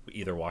like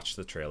either watch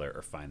the trailer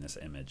or find this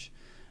image.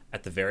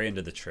 At the very end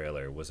of the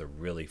trailer was a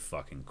really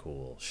fucking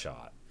cool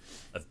shot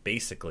of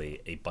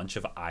basically a bunch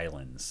of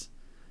islands.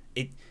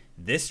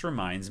 This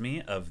reminds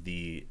me of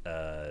the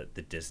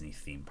Disney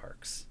theme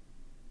parks,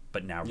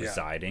 but now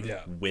residing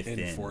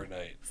within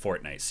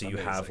Fortnite. So you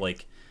have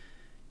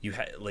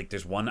like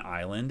there's one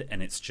island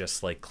and it's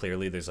just like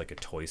clearly there's like a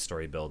Toy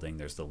Story building,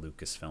 there's the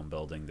Lucasfilm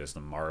building, there's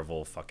the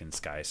Marvel fucking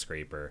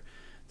skyscraper.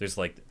 There's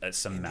like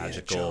some Indiana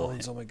magical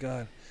Jones, oh my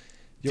god.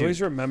 You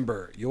always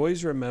remember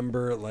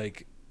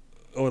like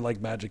like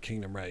Magic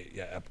Kingdom, right?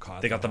 Yeah, Epcot.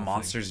 They got the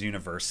Monsters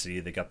University,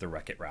 they got the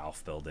Wreck-It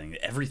Ralph building,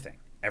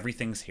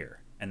 everything's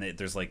here. And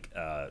there's like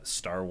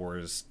Star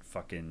Wars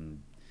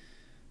fucking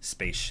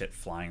space shit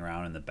flying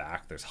around in the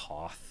back. There's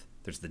Hoth,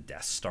 there's the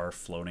Death Star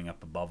floating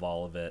up above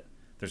all of it.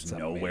 There's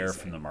nowhere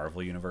from the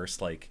Marvel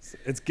universe. Like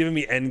it's giving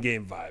me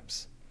Endgame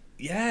vibes.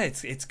 Yeah,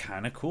 it's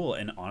kind of cool.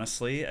 And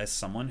honestly, as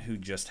someone who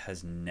just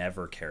has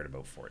never cared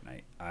about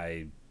Fortnite,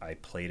 I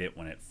played it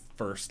when it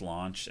first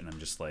launched, and I'm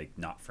just like,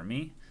 not for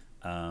me.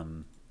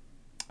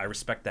 I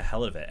respect the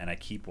hell of it, and I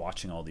keep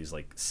watching all these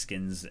like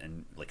skins,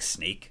 and like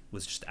Snake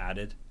was just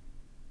added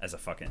as a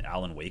fucking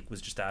Alan Wake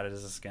was just added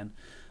as a skin.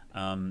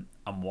 I'm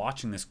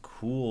watching this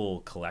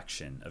cool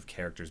collection of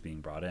characters being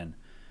brought in.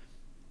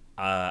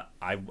 I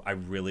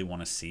really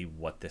want to see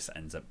what this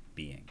ends up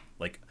being.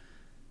 Like,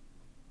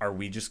 are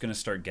we just going to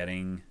start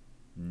getting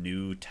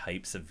new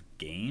types of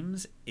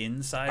games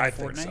inside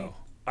Fortnite?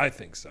 I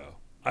think so.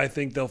 I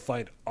think they'll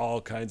find all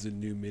kinds of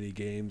new mini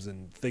games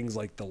and things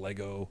like the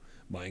Lego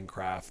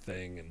Minecraft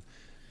thing and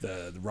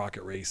the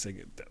rocket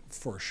racing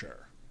for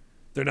sure.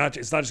 It's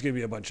not just going to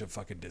be a bunch of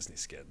fucking Disney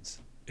skins.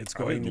 It's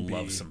going to be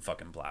love some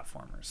fucking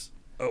platformers.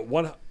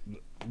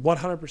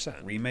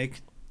 100%.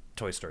 Remake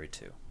Toy Story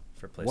 2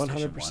 for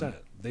PlayStation 1.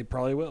 They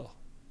probably will.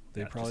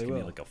 They probably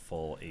will. Like a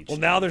full HD. Well,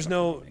 now there's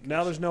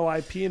no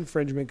IP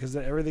infringement because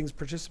everything's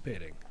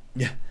participating.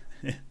 Yeah.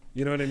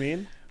 You know what I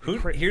mean?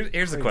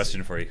 Here's the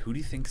question for you. Who do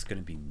you think is going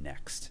to be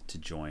next to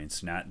join?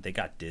 So now they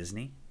got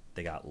Disney,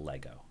 they got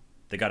Lego.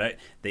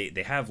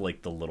 They have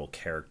like the little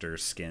character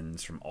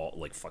skins from all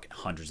like fucking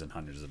hundreds and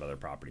hundreds of other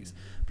properties.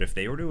 Mm-hmm. But if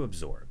they were to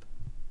absorb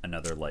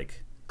another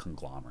like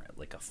conglomerate,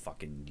 like a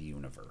fucking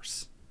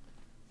universe,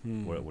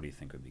 what do you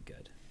think would be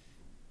good?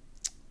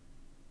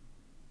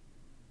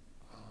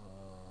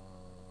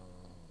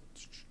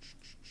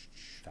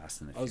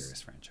 Fast and the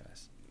Furious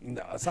franchise.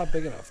 No, it's not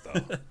big enough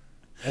though.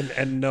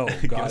 and no,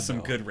 God, give us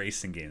some good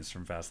racing games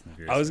from Fast and the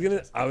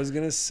Furious. I was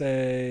gonna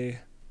say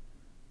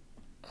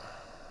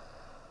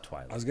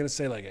Twilight. I was gonna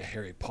say like a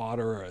Harry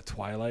Potter or a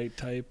Twilight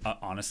type.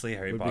 Honestly,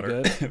 Harry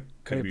Potter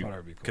could be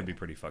cool. Could be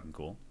pretty fucking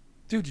cool.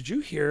 Dude, did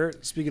you hear?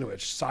 Speaking of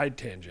which, side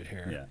tangent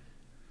here. Yeah.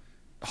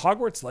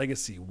 Hogwarts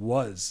Legacy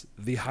was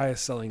the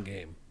highest selling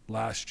game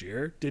last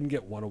year didn't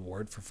get one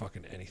award for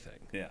fucking anything.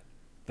 Yeah.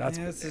 That's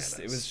yeah, bananas.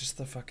 it was just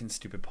the fucking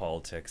stupid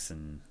politics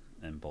and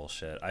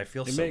bullshit. I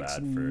feel It so makes bad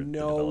for the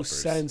no developers.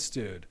 sense,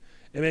 dude.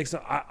 It makes no.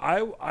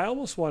 I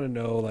almost want to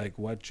know like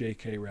what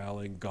J.K.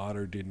 Rowling got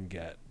or didn't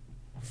get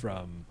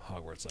from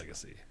Hogwarts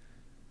Legacy.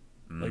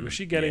 Like, was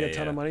she getting a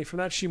ton of money from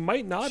that? She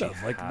might not She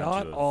have. Like, had not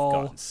to have all.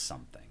 gotten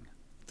something.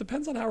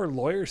 Depends on how her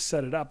lawyers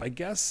set it up. I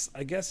guess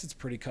it's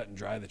pretty cut and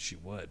dry that she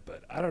would,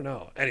 but I don't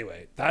know.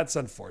 Anyway, that's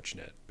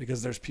unfortunate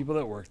because there's people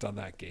that worked on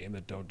that game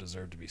that don't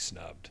deserve to be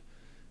snubbed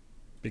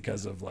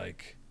because of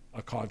like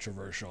a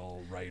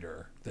controversial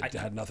writer that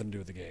had nothing to do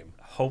with the game.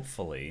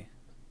 Hopefully,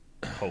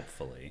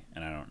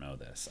 and I don't know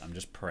this, I'm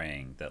just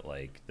praying that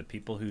like the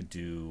people who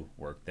do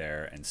work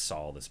there and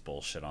saw this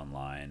bullshit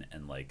online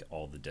and like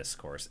all the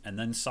discourse and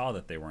then saw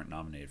that they weren't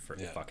nominated for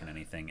fucking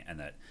anything and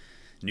that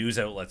news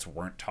outlets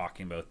weren't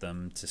talking about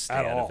them to stay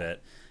out of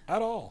it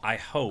at all. I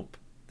hope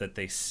that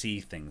they see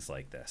things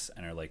like this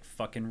and are like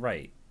fucking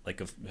right. Like,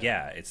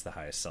 it's the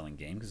highest selling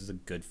game because it's a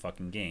good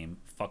fucking game.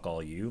 Fuck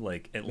all you.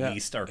 Like, at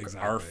least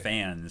our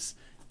fans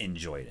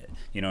enjoyed it.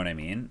 You know what I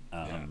mean?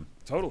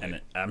 Totally.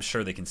 And I'm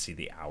sure they can see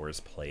the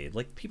hours played.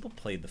 Like, people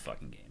played the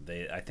fucking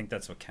game. I think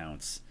that's what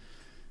counts.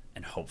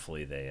 And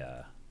hopefully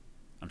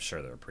I'm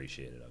sure they're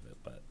appreciative of it.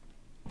 But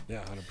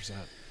yeah, 100%. I'm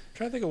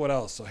trying to think of what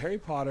else. So Harry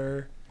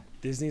Potter,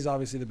 Disney's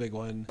obviously the big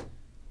one.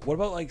 What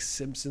about like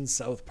Simpsons,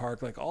 South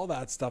Park, like all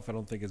that stuff? I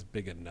don't think is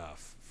big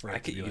enough for. I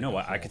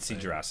could see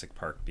Jurassic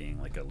Park being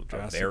like a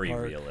very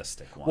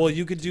realistic one. Well,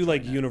 you could do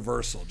like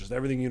Universal, just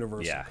everything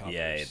Universal. Yeah, covers,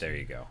 yeah. There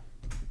you go.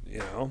 You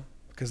know,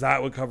 because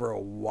that would cover a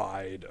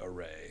wide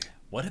array.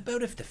 What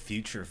about if the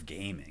future of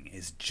gaming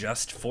is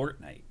just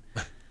Fortnite?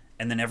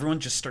 And then everyone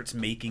just starts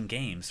making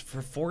games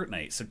for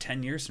Fortnite. So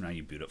 10 years from now,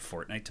 you boot up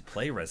Fortnite to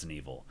play Resident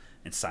Evil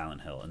and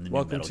Silent Hill and the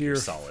new Metal Gear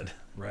Solid.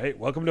 Right?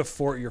 Welcome to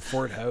your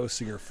Fort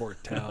House and your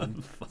Fort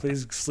Town.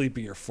 Please sleep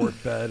in your Fort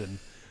bed. And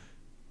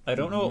I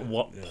don't know at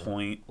what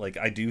point. Like,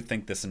 I do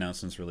think this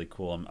announcement's really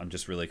cool. I'm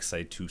just really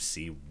excited to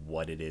see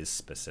what it is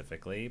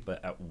specifically.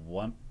 But at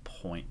what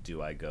point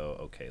do I go,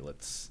 okay,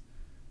 let's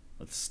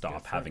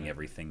stop having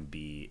everything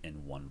be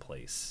in one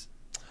place?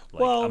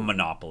 Like a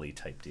monopoly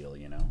type deal,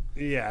 you know?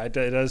 Yeah, it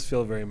does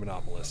feel very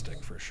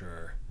monopolistic for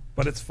sure.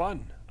 But it's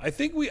fun. I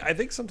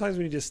think sometimes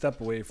we need to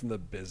step away from the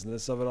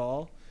business of it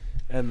all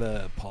and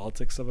the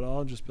politics of it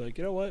all and just be like,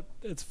 you know what?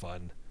 It's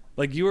fun.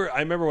 Like I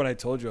remember when I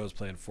told you I was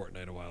playing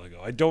Fortnite a while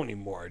ago. I don't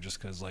anymore just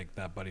because like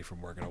that buddy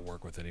from work I don't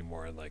work with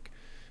anymore and like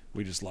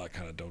we just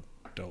kind of don't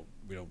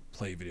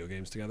play video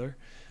games together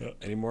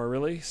anymore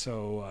really.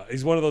 So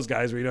he's one of those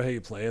guys where you know how you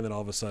play and then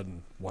all of a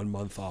sudden 1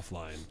 month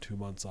offline, 2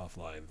 months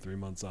offline, 3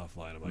 months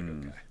offline. I'm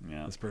like,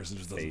 okay, this person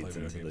just doesn't play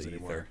video games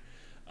anymore.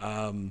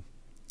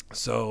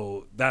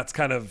 So that's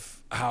kind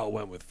of how it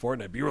went with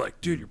Fortnite. But you were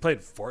like, dude, you're playing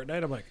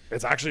Fortnite? I'm like,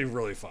 it's actually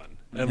really fun.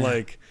 And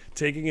like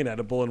taking an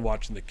edible and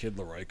watching the Kid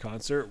Laroi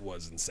concert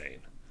was insane.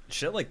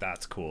 Shit like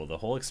that's cool. The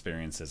whole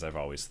experiences I've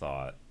always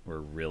thought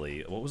were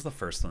really. What was the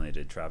first one they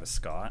did? Travis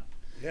Scott.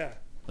 Yeah.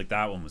 Like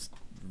that one was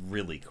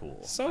really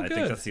cool. So good. I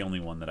think that's the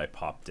only one that I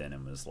popped in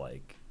and was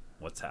like,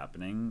 "What's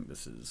happening?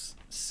 This is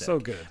sick." So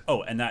good.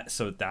 Oh, and that's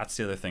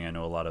the other thing. I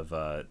know a lot of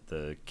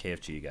the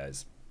KFGG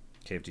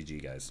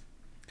guys,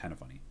 kind of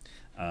funny.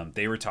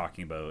 They were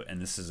talking about,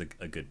 and this is a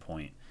good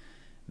point.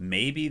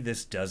 Maybe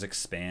this does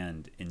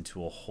expand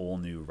into a whole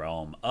new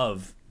realm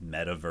of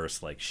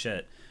metaverse like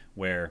shit,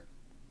 where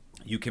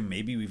you can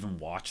maybe even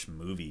watch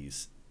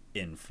movies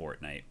in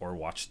Fortnite or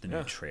watch the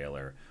new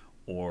trailer,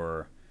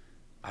 or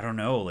I don't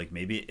know, like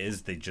maybe it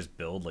is they just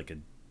build like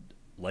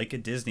a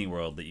Disney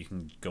World that you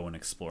can go and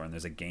explore, and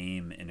there's a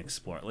game in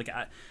Explore. Like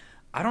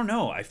I don't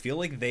know. I feel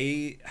like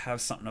they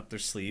have something up their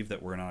sleeve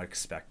that we're not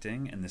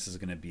expecting, and this is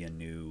going to be a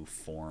new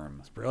form.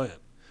 It's brilliant.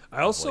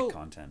 I also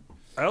content.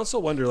 I also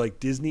wonder, like,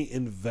 Disney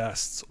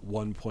invests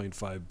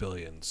 $1.5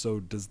 billion.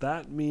 So does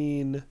that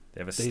mean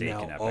they have a stake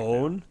now in Epic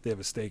own? Now. They have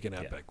a stake in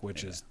Epic,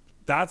 which is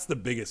that's the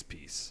biggest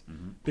piece.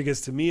 Mm-hmm.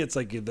 Because to me, it's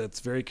like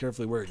that's very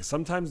carefully worded.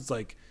 Sometimes it's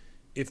like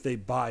if they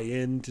buy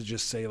in to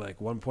just say like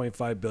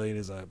 1.5 billion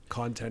is a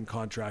content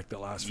contract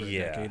that lasts for a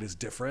decade is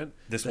different.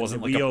 This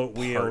wasn't like a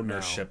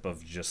partnership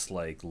of just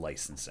like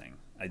licensing.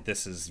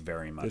 This is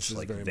very much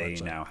like they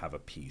now have a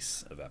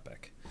piece of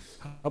Epic.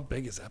 How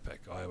big is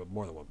Epic? Oh, I have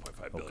more than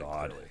 1.5 billion. Oh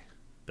God, clearly.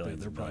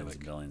 Billions and billions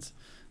and billions.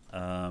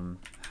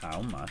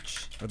 How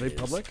much are they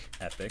public?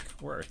 Epic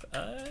worth?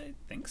 I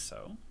think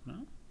so.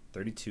 No,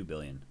 32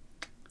 billion.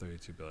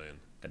 32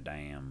 billion. God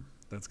damn.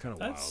 That's kind of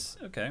wild.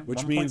 Okay.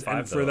 Which means,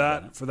 and for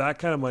that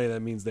kind of money,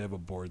 that means they have a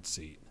board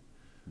seat.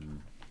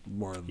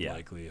 More than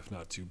likely, if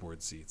not 2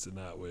 board seats, and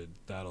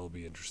that'll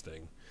be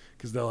interesting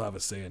because they'll have a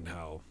say in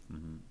how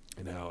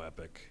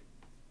Epic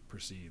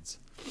proceeds.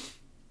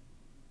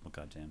 Well,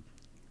 goddamn.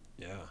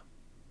 Yeah.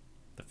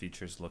 The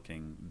future's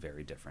looking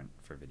very different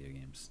for video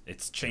games.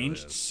 It's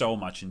changed so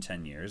much in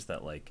 10 years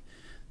that like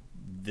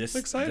this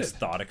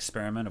thought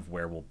experiment of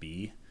where we'll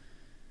be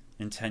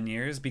in 10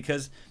 years,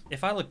 because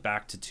if I look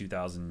back to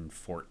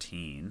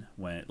 2014,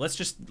 when let's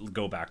just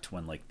go back to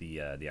when like the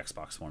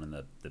Xbox One and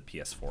the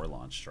PS4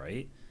 launched,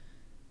 right?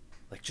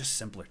 like just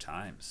simpler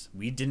times.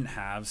 We didn't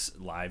have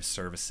live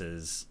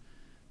services.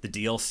 The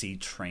DLC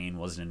train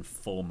wasn't in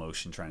full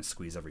motion trying to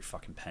squeeze every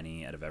fucking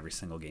penny out of every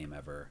single game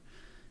ever.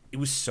 It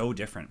was so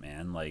different,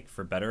 man. Like,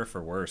 for better or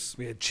for worse.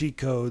 We had cheat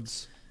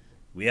codes.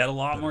 We had a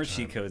lot more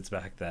cheat codes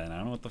back then. I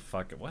don't know what the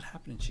fuck. What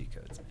happened to cheat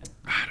codes, man?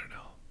 I don't know.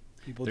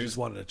 People just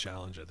wanted a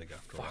challenge, I think,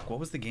 after a while. What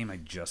was the game I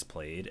just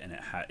played? And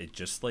it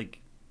just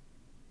like,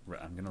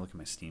 I'm gonna look at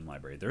my Steam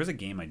library. There was a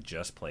game I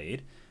just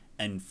played,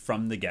 and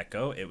from the get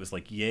go, it was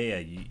like,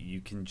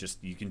 you can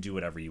do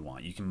whatever you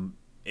want. You can.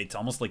 It's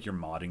almost like you're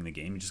modding the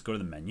game. You just go to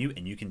the menu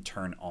and you can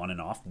turn on and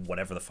off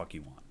whatever the fuck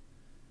you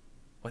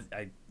want.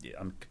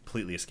 I'm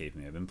completely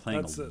escaping me. I've been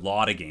playing a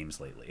lot of games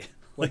lately.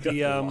 Like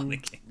the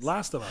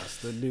Last of Us,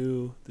 the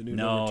new.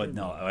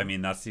 No. I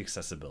mean, that's the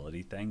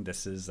accessibility thing.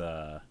 This is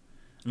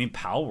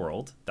Pal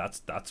World.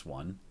 That's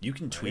one. You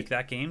can tweak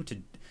that game to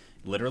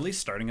literally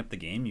starting up the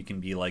game. You can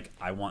be like,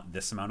 I want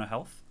this amount of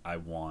health. I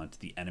want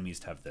the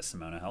enemies to have this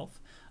amount of health.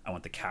 I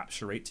want the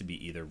capture rate to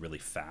be either really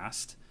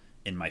fast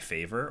in my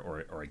favor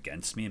or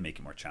against me and make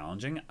it more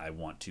challenging. I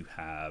want to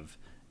have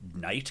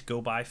night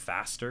go by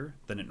faster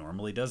than it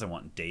normally does. I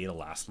want day to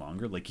last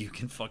longer. Like, you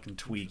can fucking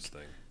tweak.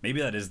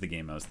 Maybe that is the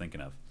game I was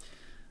thinking of.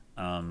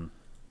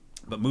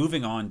 But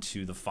moving on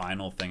to the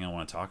final thing I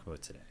want to talk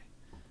about today,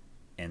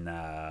 and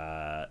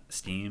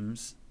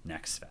Steam's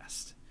Next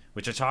Fest,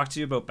 which I talked to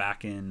you about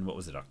back in, what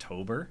was it,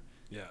 October?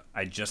 Yeah.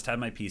 I just had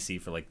my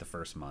PC for like the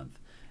first month,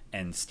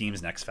 and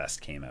Steam's Next Fest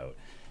came out.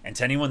 And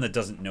to anyone that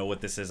doesn't know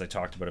what this is, I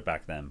talked about it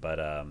back then, but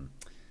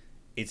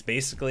it's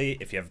basically,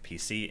 if you have a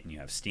PC and you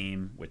have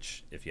Steam,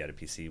 which if you had a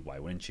PC, why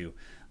wouldn't you?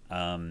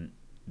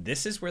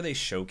 This is where they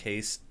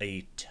showcase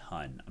a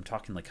ton, I'm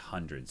talking like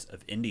hundreds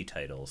of indie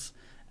titles,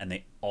 and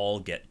they all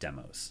get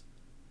demos.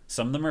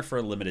 Some of them are for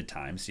a limited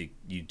time, so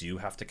you do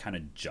have to kind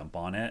of jump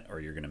on it or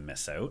you're going to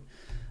miss out.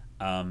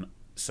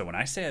 So when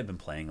I say I've been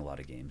playing a lot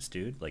of games,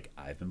 dude, like,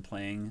 I've been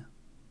playing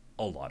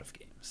a lot of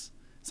games.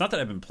 It's not that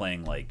I've been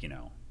playing, like,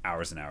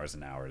 hours and hours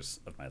and hours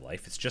of my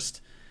life. It's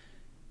just,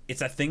 it's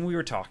that thing we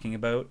were talking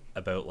about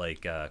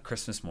like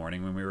Christmas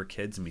morning when we were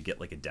kids and we get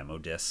like a demo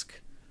disc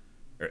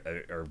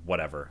or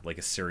whatever, like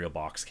a cereal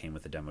box came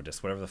with a demo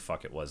disc, whatever the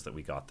fuck it was that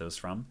we got those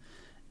from,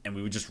 and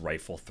we would just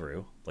rifle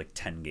through like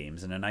 10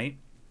 games in a night.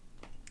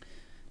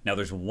 Now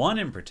there's one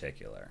in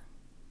particular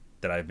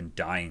that I've been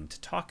dying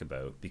to talk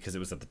about because it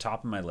was at the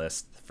top of my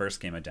list, the first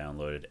game I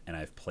downloaded, and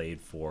I've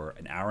played for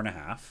an hour and a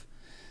half.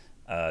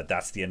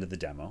 That's the end of the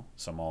demo,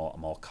 so I'm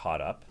all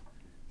caught up.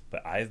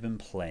 But I've been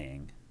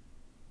playing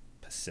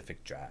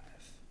Pacific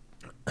Drive.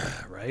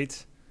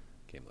 Right?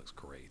 Game looks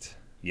great.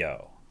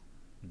 Yo,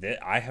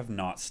 I have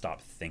not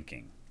stopped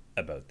thinking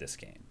about this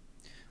game.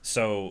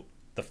 So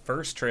the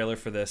first trailer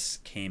for this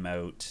came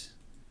out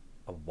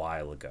a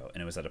while ago,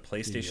 and it was at a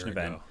PlayStation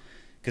event.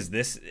 Because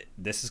this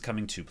is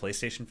coming to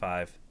PlayStation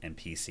 5 and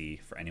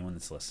PC for anyone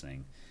that's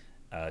listening.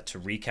 To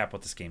recap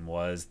what this game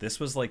was, this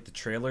was like the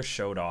trailer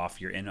showed off.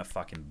 You're in a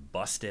fucking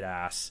busted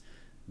ass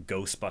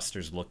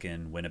Ghostbusters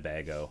looking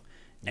Winnebago,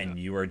 and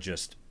you are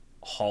just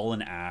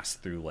hauling ass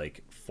through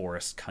like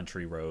forest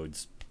country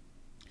roads.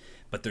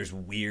 But there's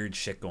weird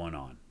shit going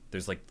on.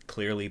 There's like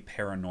clearly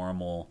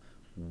paranormal,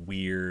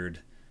 weird.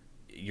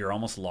 You're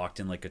almost locked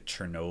in like a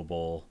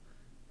Chernobyl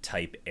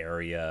type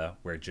area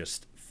where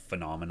just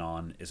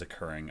phenomenon is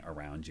occurring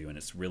around you, and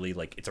it's really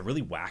like, it's a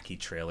really wacky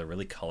trailer,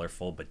 really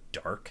colorful but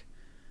dark.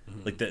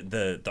 Like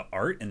the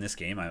art in this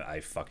game, I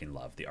fucking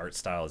love. The art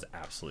style is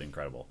absolutely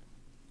incredible.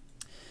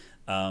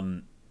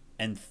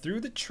 And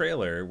through the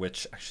trailer,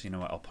 which actually, you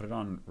know what, I'll put it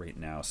on right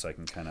now so I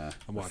can kind of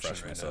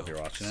refresh myself.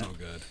 You're watching it. So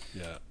good,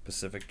 yeah.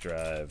 Pacific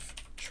Drive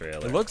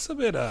trailer. It looks a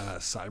bit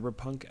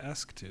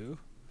cyberpunk-esque too.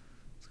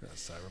 It's got a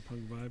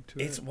cyberpunk vibe to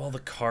it. Well, the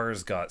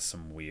car's got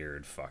some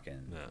weird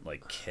fucking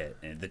like kit,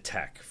 and the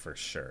tech for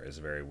sure is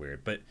very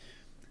weird. But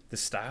the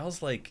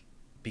style's like,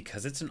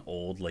 because it's an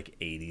old like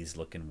 80s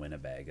looking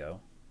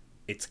Winnebago.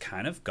 It's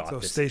kind of got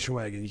this station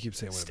wagon. You keep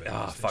saying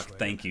Winnebago. Fuck!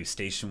 Thank you,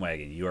 station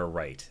wagon. You are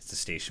right. It's a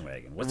station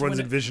wagon. Everyone's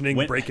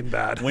envisioning Breaking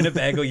Bad.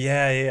 Winnebago.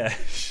 Yeah.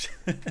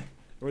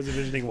 Everyone's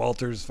envisioning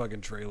Walter's fucking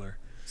trailer.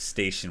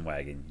 Station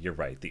wagon. You're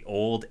right. The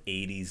old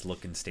 '80s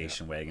looking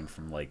station wagon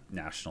from like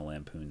National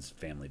Lampoon's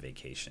Family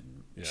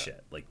Vacation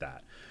shit, like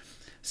that.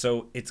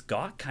 So it's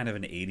got kind of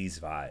an '80s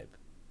vibe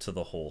to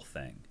the whole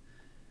thing,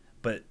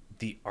 but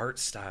the art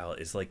style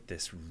is like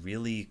this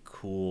really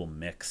cool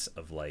mix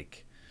of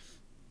like.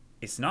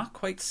 It's not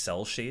quite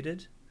cell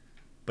shaded,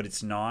 but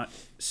it's not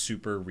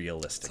super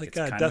realistic. It's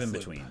kind of in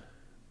between.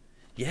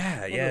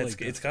 Yeah,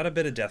 it's got a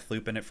bit of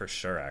Deathloop in it for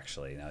sure,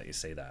 actually, now that you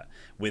say that,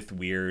 with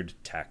weird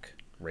tech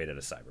right out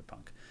of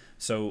Cyberpunk.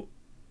 So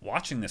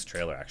watching this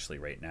trailer actually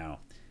right now,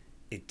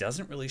 it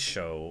doesn't really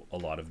show a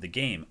lot of the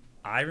game.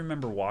 I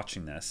remember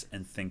watching this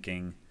and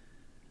thinking,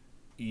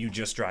 you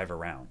just drive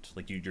around.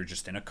 Like, you're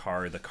just in a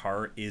car. The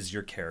car is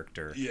your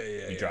character.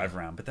 You drive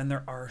around. But then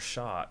there are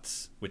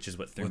shots, which is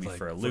what threw me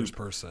for a loop.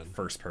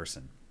 First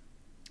person.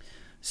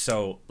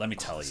 So, let me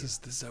tell you. This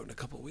is out in a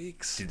couple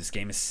weeks. Dude, this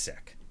game is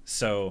sick.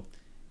 So,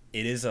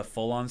 it is a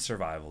full-on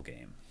survival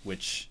game,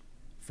 which,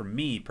 for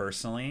me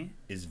personally,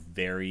 is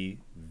very,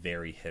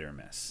 very hit or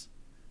miss.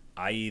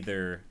 I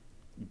either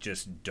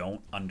just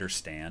don't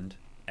understand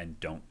and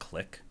don't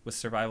click with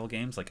survival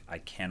games. Like, I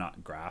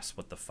cannot grasp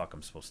what the fuck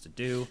I'm supposed to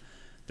do.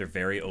 They're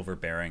very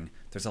overbearing.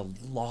 There's a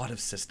lot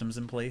of systems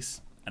in place,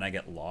 and I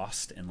get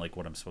lost in like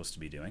what I'm supposed to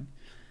be doing.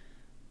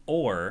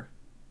 Or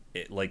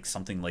like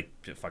something like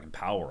fucking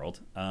Power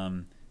World.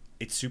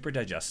 It's super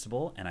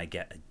digestible, and I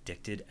get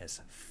addicted as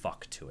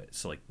fuck to it.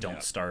 So like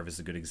Don't Starve is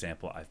a good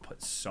example. I've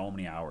put so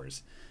many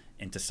hours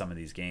into some of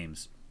these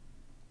games.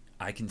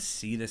 I can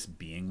see this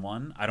being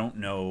one. I don't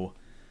know.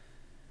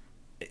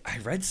 I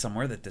read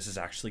somewhere that this is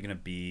actually going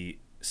to be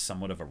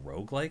somewhat of a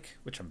roguelike,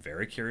 which I'm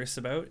very curious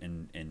about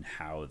in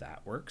how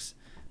that works.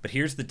 But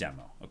here's the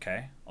demo,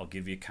 okay? I'll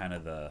give you kind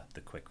of the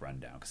quick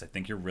rundown because I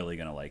think you're really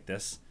going to like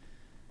this.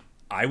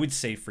 I would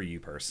say for you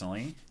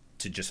personally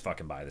to just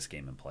fucking buy this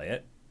game and play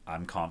it.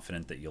 I'm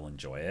confident that you'll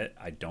enjoy it.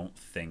 I don't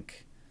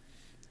think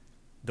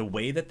the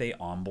way that they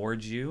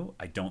onboard you,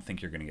 I don't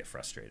think you're going to get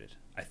frustrated.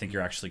 I think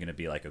you're actually going to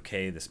be like,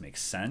 okay, this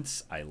makes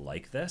sense. I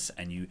like this.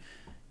 And you,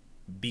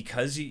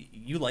 because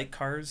you like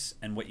cars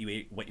and what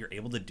you're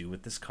able to do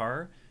with this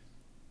car.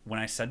 When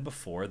I said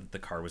before that the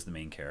car was the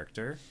main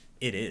character,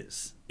 it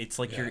is. It's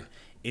like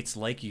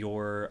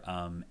your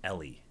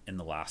Ellie in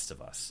The Last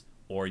of Us,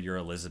 or your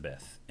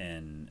Elizabeth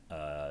in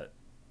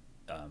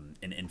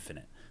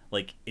Infinite.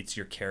 Like, it's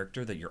your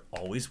character that you're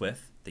always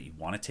with, that you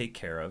want to take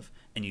care of,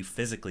 and you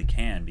physically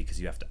can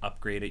because you have to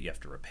upgrade it, you have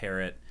to repair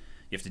it,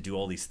 you have to do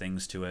all these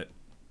things to it.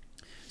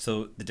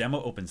 So the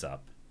demo opens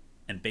up,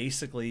 and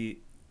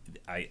basically,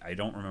 I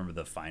don't remember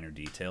the finer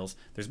details.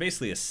 There's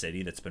basically a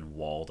city that's been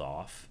walled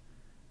off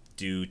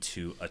due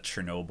to a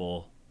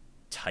Chernobyl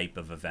type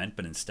of event,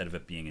 but instead of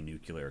it being a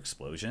nuclear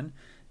explosion,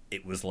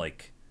 it was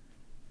like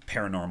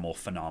paranormal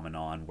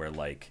phenomenon where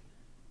like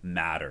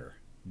matter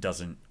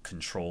doesn't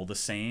control the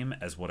same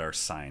as what our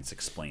science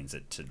explains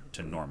it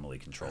to normally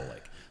control.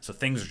 Like, so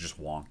things are just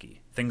wonky.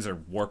 Things are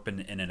warping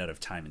in and out of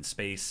time and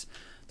space.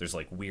 There's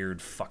like weird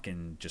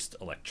fucking just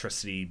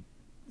electricity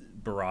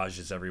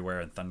barrages everywhere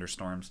and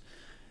thunderstorms.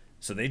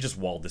 So they just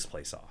walled this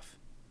place off.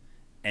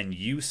 And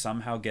you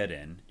somehow get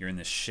in. You're in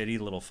this shitty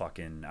little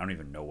fucking, I don't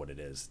even know what it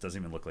is. It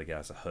doesn't even look like it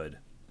has a hood.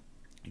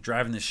 You're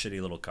driving this shitty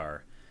little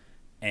car,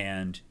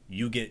 and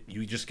you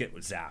just get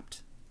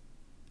zapped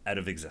out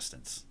of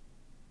existence.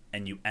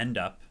 And you end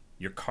up,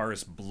 your car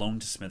is blown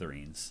to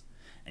smithereens,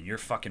 and you're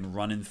fucking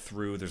running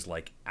through, there's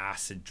like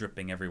acid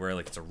dripping everywhere.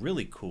 Like, it's a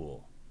really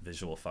cool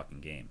visual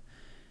fucking game.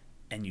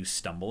 And you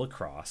stumble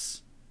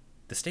across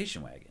the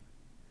station wagon.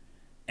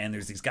 And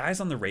there's these guys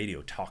on the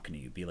radio talking to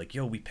you, be like,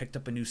 yo, we picked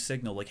up a new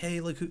signal. Like,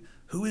 hey, like,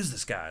 who is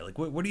this guy? Like,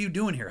 what are you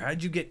doing here?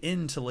 How'd you get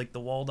into like the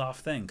walled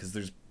off thing? Because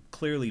there's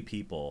clearly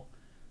people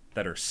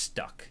that are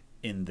stuck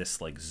in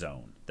this like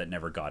zone that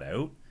never got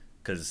out,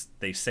 because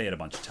they say it a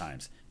bunch of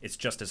times. It's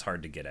just as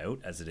hard to get out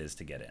as it is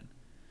to get in.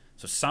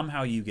 So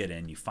somehow you get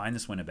in, you find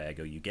this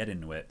Winnebago, you get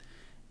into it,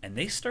 and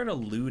they start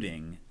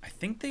eluding. I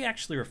think they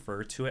actually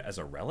refer to it as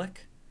a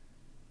relic.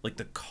 Like,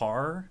 the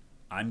car,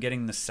 I'm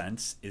getting the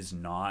sense, is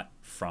not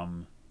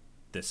from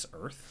this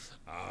earth.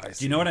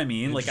 Do you know what I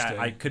mean? Like,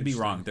 I could be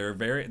wrong.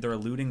 They're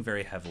alluding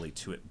very heavily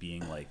to it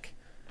being like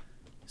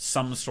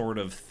some sort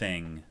of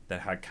thing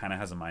that kind of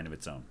has a mind of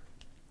its own.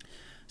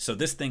 So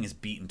this thing is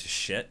beaten to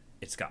shit.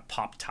 It's got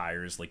popped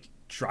tires. Like,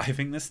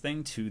 driving this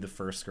thing to the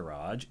first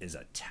garage is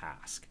a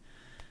task.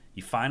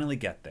 You finally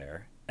get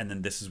there, and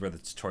then this is where the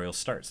tutorial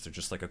starts. They're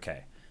just like,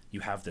 okay,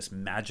 you have this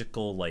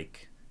magical,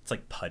 like, it's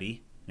like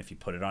putty. If you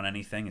put it on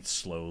anything, it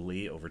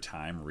slowly over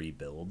time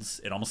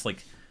rebuilds. It almost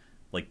like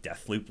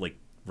Deathloop, like,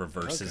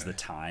 reverses the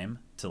time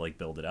to like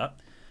build it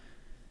up.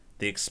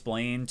 They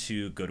explain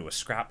to go to a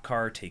scrap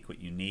car, take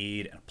what you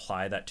need, and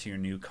apply that to your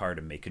new car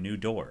to make a new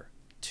door,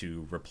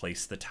 to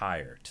replace the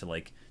tire,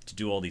 to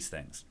do all these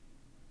things.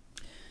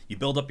 You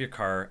build up your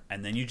car,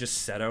 and then you just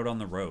set out on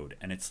the road,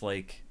 and it's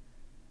like,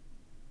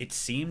 it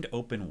seemed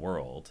open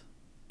world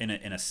in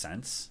a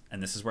sense,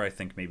 and this is where I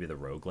think maybe the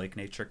roguelike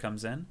nature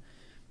comes in.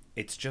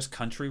 It's just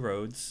country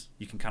roads.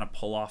 You can kind of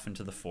pull off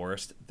into the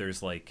forest.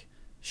 There's like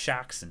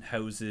shacks and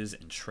houses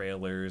and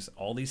trailers,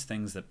 all these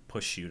things that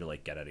push you to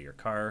like get out of your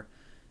car,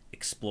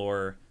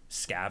 explore,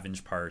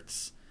 scavenge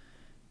parts.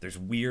 There's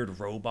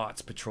weird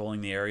robots patrolling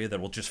the area that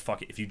will just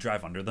fuck it. If you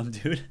drive under them,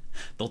 dude,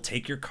 they'll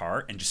take your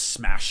car and just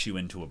smash you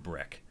into a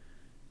brick.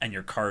 And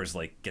your car's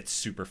like gets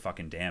super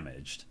fucking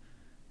damaged,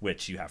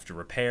 which you have to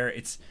repair.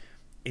 It's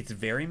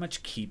very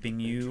much keeping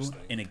you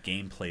in a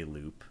gameplay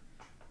loop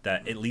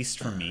that, at least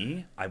for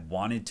me, I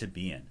wanted to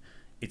be in.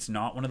 It's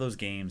not one of those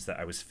games that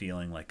I was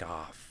feeling like,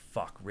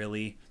 fuck,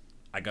 really?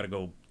 I gotta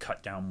go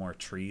cut down more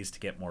trees to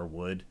get more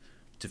wood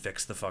to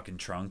fix the fucking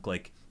trunk.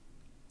 Like,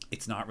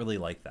 it's not really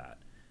like that.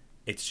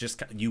 It's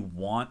just, you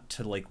want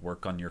to like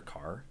work on your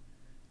car,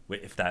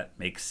 if that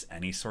makes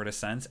any sort of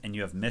sense, and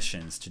you have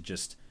missions to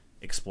just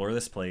explore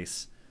this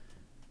place,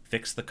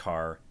 fix the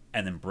car,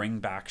 and then bring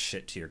back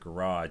shit to your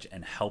garage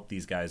and help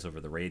these guys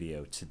over the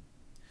radio to,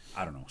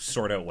 I don't know,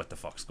 sort out what the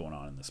fuck's going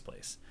on in this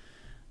place.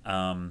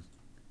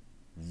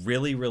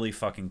 Really, really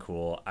fucking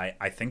cool.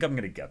 I think I'm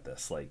gonna get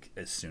this like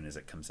as soon as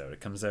it comes out.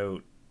 It comes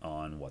out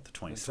on what, the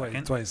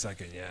 22nd?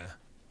 22nd, yeah.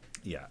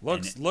 Yeah,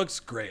 Looks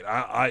great.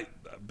 I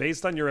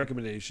based on your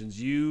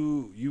recommendations,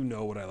 you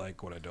know what I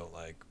like, what I don't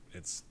like.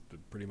 It's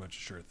pretty much a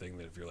sure thing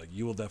that if you're like,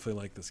 you will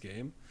definitely like this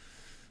game,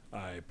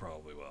 I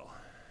probably will.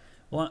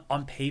 Well,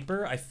 on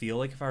paper, I feel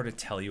like if I were to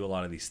tell you a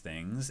lot of these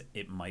things,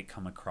 it might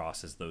come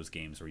across as those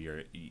games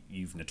where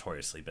you've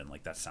notoriously been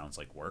like, that sounds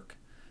like work.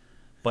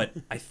 But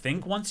I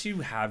think once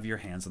you have your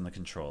hands on the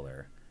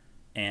controller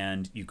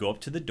and you go up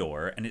to the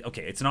door, and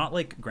it's not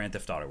like Grand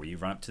Theft Auto where you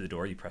run up to the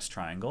door, you press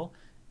triangle,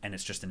 and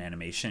it's just an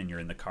animation and you're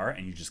in the car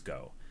and you just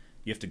go.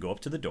 You have to go up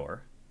to the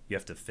door, you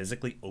have to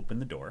physically open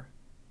the door,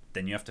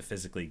 then you have to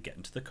physically get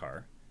into the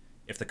car.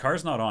 If the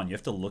car's not on, you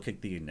have to look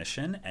at the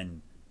ignition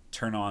and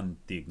turn on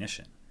the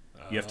ignition.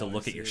 You have to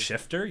look at your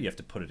shifter, you have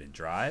to put it in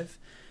drive.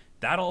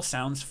 That all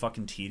sounds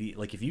fucking tedious.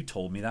 Like, if you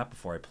told me that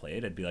before I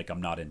played, I'd be like,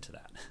 I'm not into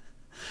that.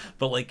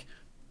 But like,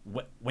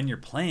 when you're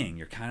playing,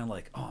 you're kind of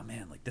like, oh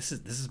man, like this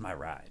is my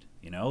ride,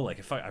 you know? Like,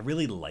 if I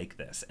really like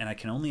this, and I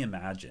can only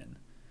imagine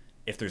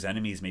if there's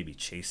enemies maybe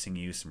chasing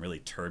you, some really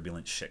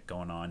turbulent shit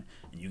going on,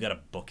 and you got to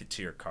book it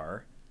to your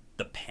car,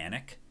 the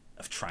panic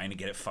of trying to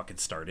get it fucking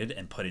started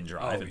and put in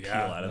drive and peel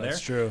out of there.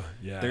 That's true.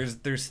 Yeah.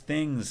 There's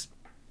things,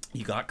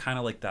 you got kind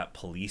of like that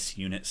police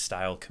unit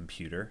style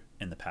computer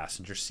in the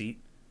passenger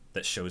seat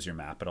that shows your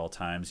map at all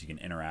times. You can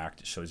interact.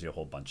 It shows you a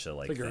whole bunch of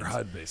like it's like things. your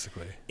HUD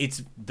basically.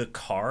 The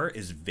car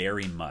is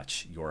very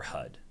much your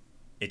HUD.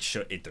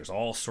 There's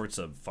all sorts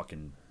of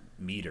fucking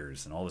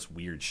meters and all this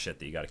weird shit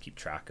that you got to keep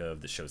track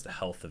of that shows the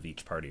health of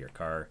each part of your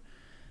car.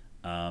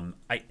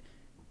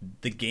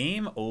 The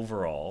game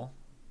overall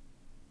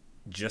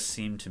just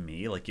seemed to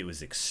me like it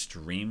was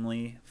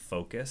extremely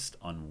focused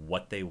on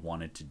what they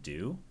wanted to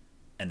do,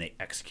 and they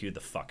executed the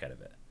fuck out of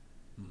it.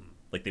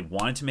 Like, they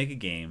wanted to make a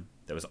game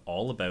that was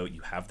all about,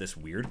 you have this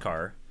weird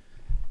car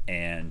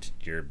and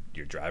you're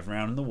driving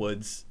around in the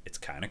woods. It's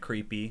kind of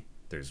creepy.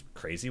 There's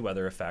crazy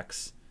weather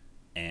effects,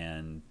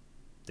 and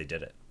they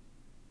did it.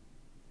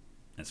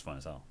 It's fun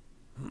as hell.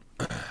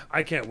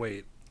 I can't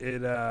wait.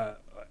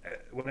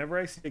 Whenever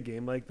I see a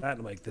game like that,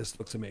 I'm like, this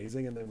looks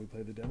amazing, and then we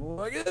play the demo, I'm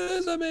like, it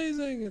is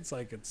amazing. It's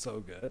like, it's so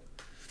good.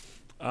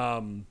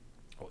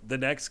 The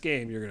next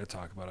game you're going to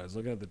talk about, I was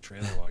looking at the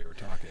trailer while you were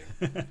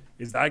talking.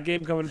 Is that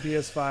game coming to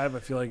PS5? I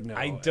feel like no.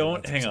 I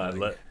don't. Hang on.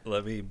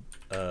 Let me.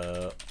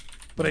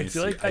 But I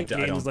feel like that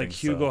game is like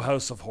Hugo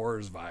House of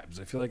Horrors vibes.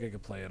 I feel like I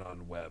could play it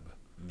on web.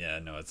 Yeah,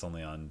 no, it's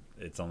only on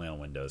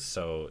Windows.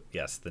 So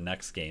yes, the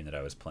next game that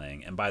I was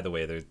playing, and by the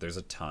way, there's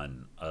a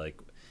ton.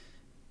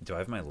 Do I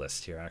have my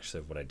list here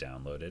actually of what I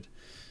downloaded?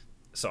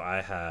 So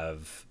I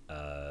have,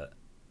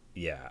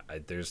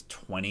 there's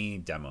 20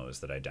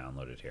 demos that I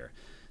downloaded here.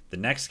 The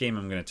next game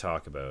I'm going to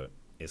talk about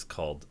is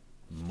called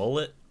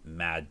Mullet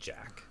Mad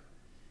Jack.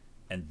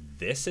 And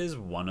this is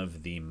one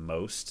of the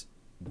most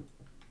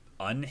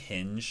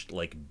unhinged,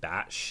 like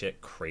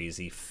batshit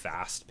crazy,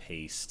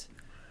 fast-paced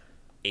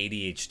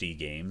ADHD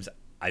games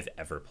I've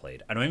ever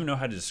played. I don't even know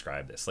how to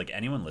describe this. Like,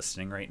 anyone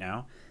listening right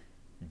now,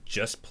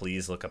 just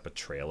please look up a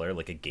trailer,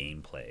 like a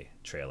gameplay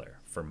trailer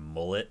for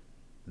Mullet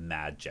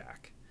Mad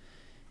Jack.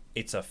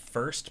 It's a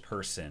first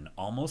person,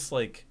 almost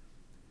like,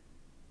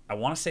 I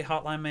want to say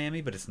Hotline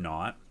Miami, but it's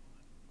not.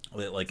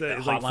 Like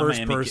Hotline like first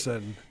Miami,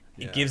 person.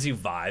 It gives you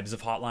vibes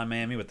of Hotline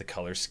Miami with the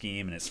color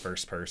scheme, and it's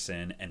first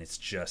person, and it's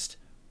just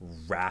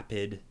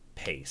rapid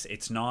pace.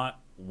 It's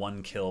not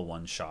one kill,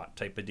 one shot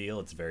type of deal.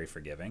 It's very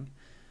forgiving.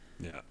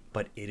 Yeah.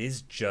 But it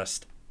is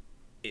just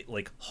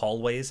like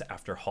hallways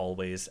after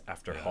hallways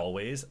after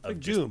hallways of like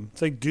just Doom.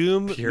 It's like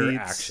Doom pure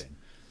action.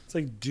 It's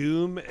like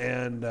Doom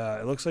and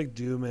it looks like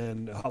Doom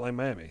and Hotline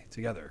Miami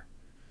together.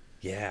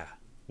 Yeah.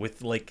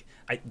 With like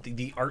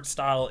the art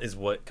style is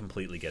what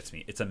completely gets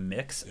me. It's a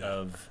mix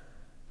of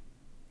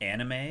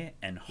anime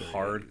and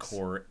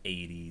hardcore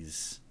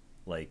 80s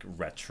like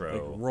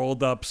retro, like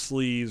rolled up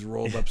sleeves,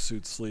 rolled up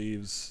suit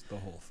sleeves, the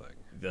whole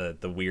thing.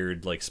 The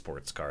weird like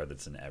sports car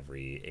that's in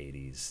every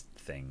 80s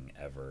thing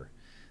ever.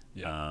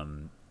 Yeah.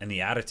 And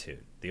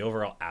the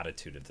overall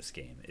attitude of this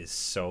game is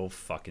so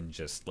fucking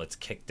just, let's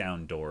kick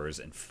down doors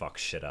and fuck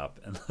shit up.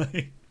 And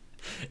like,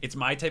 it's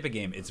my type of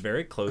game. It's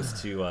very close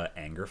to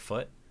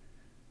Angerfoot.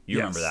 You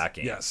remember that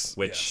game? Yes.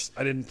 Which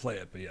I didn't play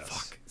it, but yes.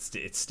 Fuck,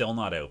 it's still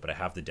not out, but I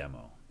have the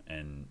demo.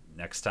 And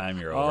next time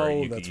you're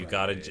over, you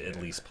gotta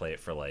at least play it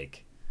for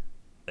like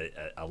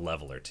a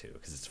level or two,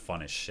 because it's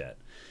fun as shit.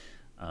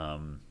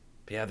 But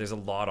yeah, there's a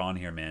lot on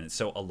here, man.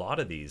 So a lot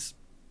of these,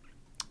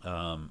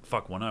 one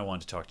I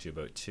wanted to talk to you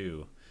about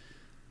too,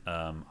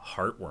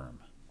 Heartworm.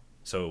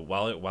 So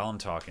while I'm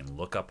talking,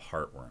 look up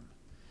Heartworm.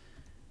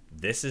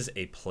 This is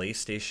a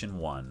PlayStation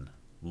 1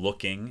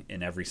 looking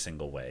in every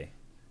single way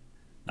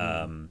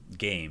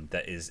game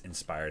that is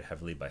inspired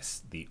heavily by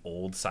the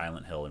old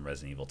Silent Hill and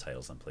Resident Evil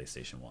titles on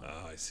PlayStation 1.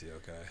 Oh, I see.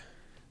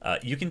 Okay.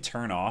 You can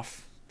turn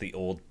off the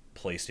old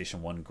PlayStation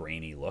 1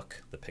 grainy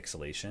look, the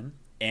pixelation,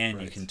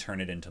 and you can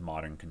turn it into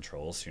modern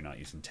controls, so you're not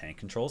using tank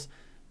controls.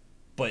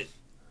 But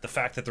the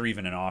fact that they're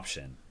even an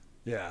option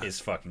Yeah. is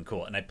fucking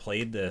cool. And I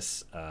played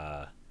this,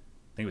 I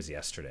think it was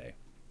yesterday.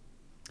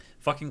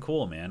 Fucking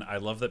cool, man. I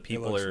love that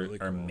people are, really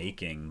are cool.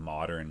 making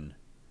modern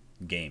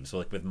games. So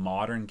like with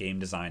modern game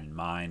design in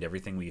mind,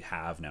 everything we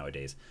have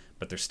nowadays,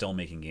 but they're still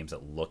making games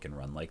that look and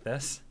run like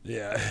this.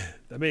 Yeah,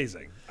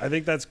 amazing. I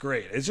think that's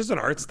great. It's just an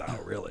art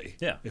style, really.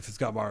 Yeah. If it's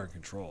got modern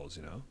controls,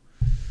 you know.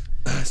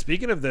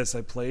 Speaking of this,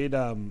 I played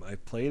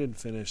and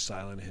finished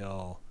Silent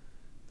Hill,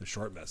 the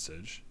short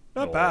message.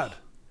 Not Oh. bad.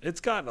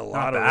 It's gotten a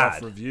lot of bad.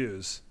 rough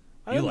reviews.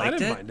 I You didn't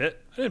liked it? mind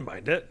it. I didn't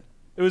mind it.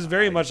 It was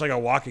very much like a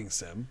walking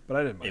sim, but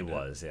I didn't mind It it.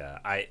 was, yeah.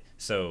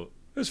 So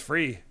It was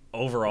free.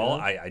 overall,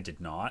 Yeah. I did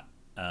not.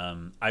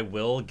 I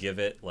will give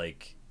it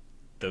like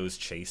those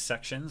chase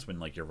sections when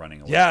like you're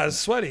running away. Yeah, it's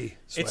sweaty.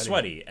 It's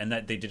sweaty, and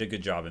that they did a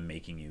good job in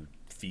making you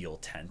feel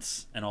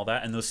tense and all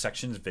that. And those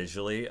sections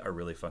visually are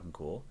really fucking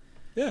cool.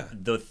 Yeah.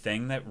 The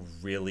thing that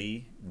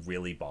really,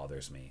 really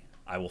bothers me,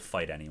 I will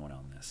fight anyone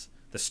on this.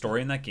 The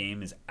story in that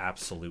game is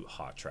absolute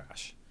hot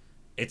trash.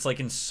 It's like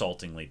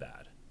insultingly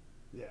bad.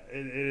 Yeah,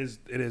 it is.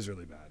 It is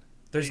really bad.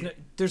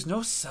 There's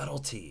no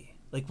subtlety.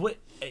 Like what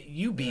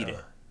you beat Yeah.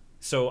 it.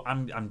 So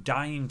I'm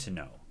dying to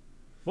know.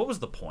 What was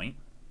the point?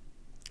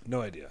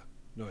 No idea.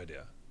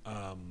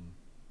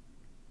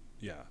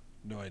 Yeah,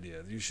 no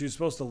idea. She was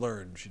supposed to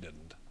learn. She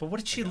didn't. But what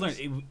did she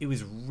learn? It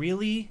was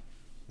really,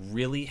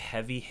 really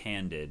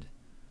heavy-handed,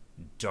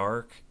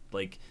 dark.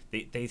 Like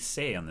they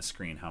say on the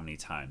screen how many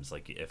times.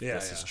 Like if Yeah,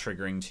 this is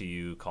triggering to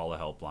you, call a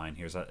helpline.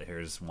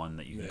 Here's one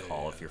that you can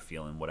call if you're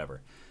feeling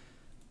whatever.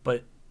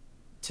 But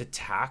to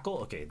tackle,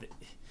 okay,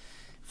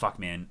 fuck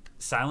man,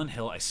 Silent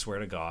Hill, I swear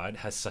to God,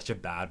 has such a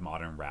bad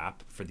modern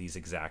rap for these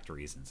exact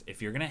reasons. If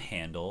you're gonna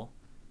handle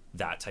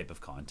that type of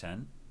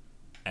content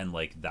and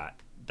like that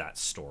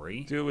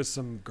story, Do it with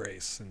some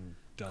grace and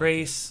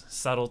grace,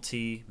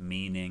 subtlety,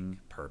 meaning,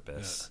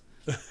 purpose.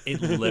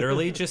 It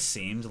literally just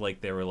seemed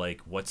like they were like,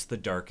 what's the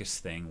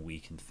darkest thing we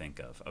can think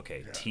of?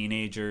 Okay,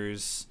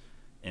 teenagers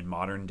in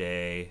modern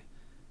day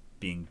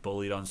being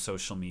bullied on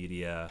social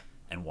media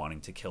and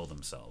wanting to kill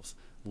themselves.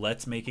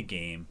 Let's make a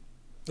game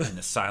in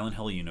the Silent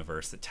Hill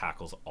universe that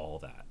tackles all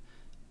that.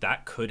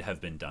 That could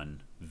have been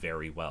done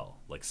very well,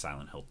 like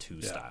Silent Hill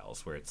 2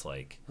 styles, where it's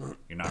like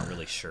you're not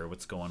really sure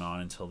what's going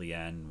on until the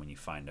end. When you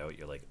find out,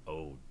 you're like,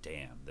 oh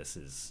damn, this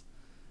is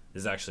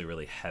actually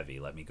really heavy.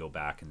 Let me go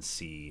back and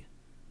see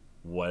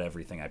what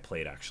everything I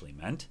played actually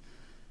meant.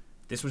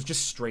 This was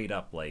just straight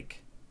up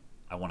like,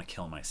 I want to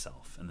kill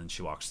myself. And then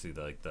she walks through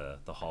the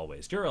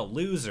hallways. You're a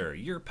loser.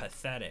 You're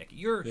pathetic.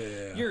 You're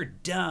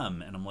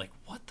dumb. And I'm like,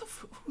 what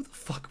who the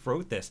fuck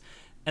wrote this?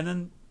 And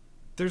then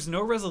there's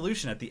no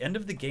resolution at the end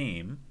of the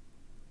game.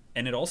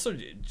 And it also,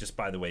 just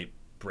by the way,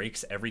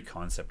 breaks every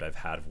concept I've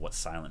had of what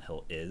Silent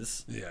Hill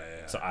is.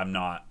 Yeah. So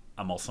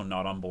I'm also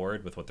not on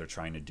board with what they're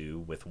trying to do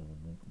with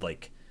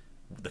like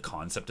the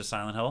concept of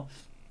Silent Hill.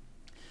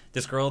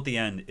 This girl at the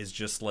end is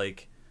just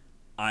like,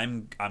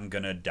 I'm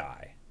gonna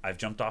die. I've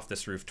jumped off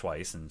this roof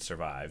twice and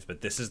survived, but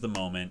this is the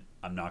moment.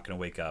 I'm not gonna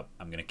wake up.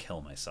 I'm gonna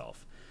kill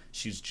myself.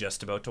 She's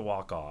just about to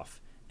walk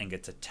off and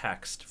gets a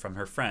text from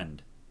her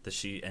friend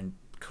and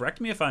correct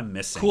me if I'm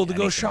missing. Cool to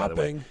go anything, by the way.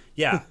 shopping.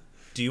 Yeah.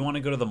 Do you want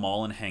to go to the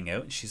mall and hang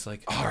out? And she's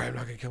like, All right, I'm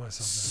not gonna kill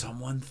myself.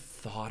 someone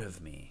thought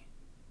of me.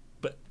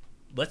 But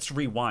let's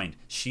rewind.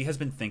 She has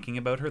been thinking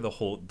about her the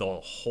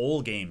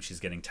whole game.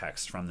 She's getting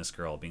texts from this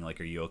girl being like,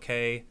 are you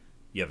okay?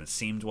 You haven't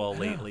seemed well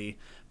lately.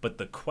 But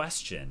the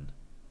question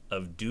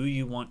of, do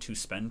you want to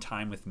spend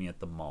time with me at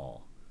the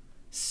mall,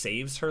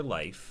 saves her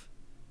life,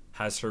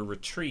 has her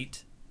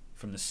retreat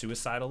from the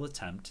suicidal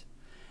attempt,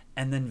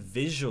 and then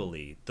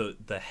visually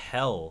the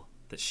hell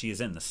that she is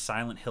in, the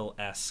Silent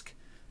Hill-esque,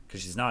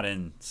 because she's not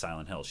in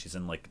Silent Hill, she's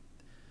in like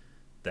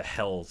the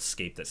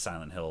hellscape that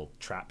Silent Hill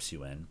traps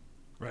you in.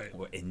 Right.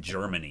 In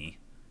Germany.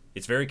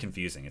 It's very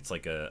confusing. It's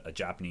like a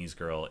Japanese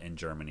girl in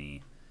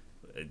Germany,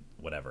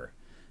 whatever.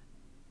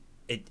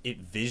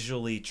 It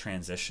visually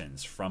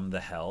transitions from the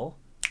hell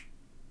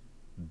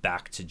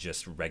back to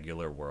just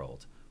regular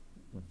world.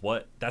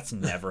 That's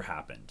never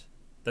happened.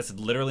 That's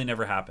literally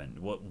never happened.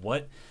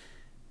 What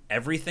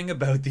everything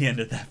about the end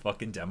of that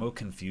fucking demo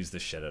confused the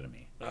shit out of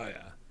me. Oh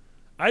yeah.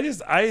 I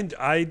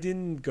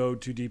didn't go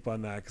too deep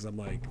on that because I'm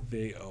like,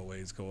 they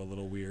always go a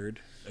little weird,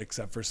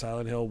 except for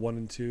Silent Hill 1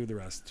 and 2. The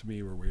rest to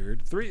me were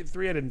weird. 3 I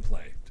didn't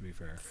play, to be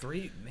fair.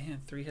 3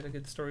 had a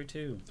good story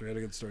too. 3 had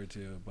a good story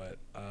too, but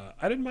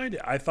I didn't mind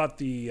it. I thought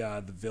the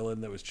villain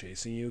that was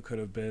chasing you could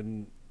have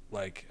been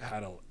like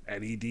had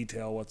any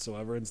detail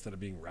whatsoever instead of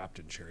being wrapped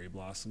in cherry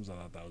blossoms. I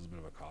thought that was a bit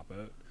of a cop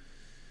out.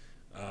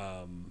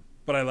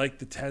 But I liked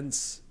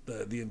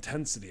the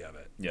intensity of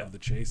it. Yeah. Of the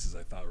chases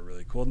I thought were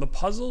really cool. And the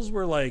puzzles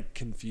were like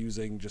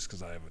confusing just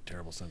because I have a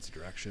terrible sense of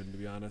direction, to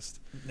be honest.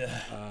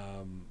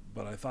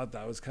 But I thought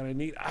that was kind of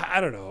neat.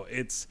 I don't know.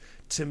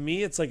 To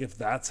me, it's like if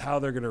that's how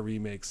they're going to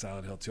remake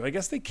Silent Hill 2, I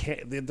guess they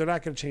can't. They're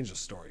not going to change the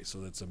story,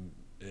 so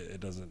it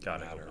doesn't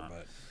matter.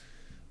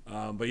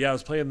 But yeah, I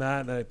was playing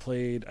that, and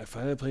I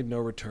finally played No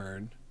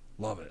Return.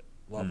 Love it.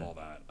 Love all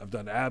that. I've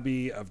done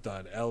Abby. I've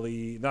done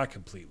Ellie. Not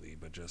completely,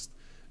 but just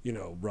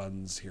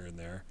runs here and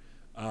there.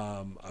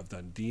 I've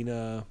done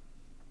Dina.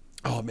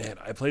 Oh man,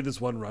 I played this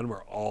one run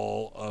where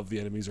all of the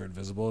enemies are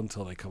invisible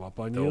until they come up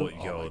on you. Yo,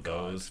 my God.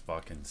 those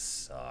fucking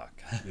suck.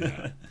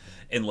 Yeah.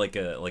 And like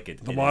it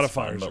The is modifiers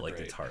fun, but are like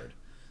great. it's hard.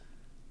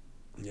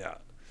 Yeah.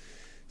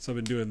 So I've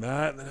been doing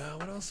that. And then,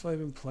 what else have I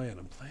been playing?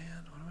 What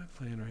am I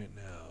playing right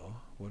now?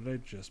 What did I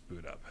just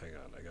boot up? Hang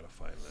on, I gotta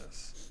find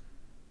this.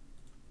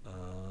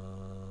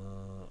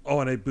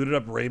 And I booted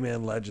up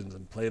Rayman Legends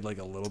and played like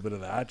a little bit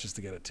of that just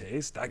to get a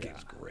taste. That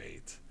game's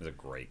great. It's a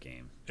great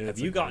game. It's Have a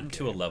you great gotten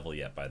to a game. level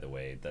yet, by the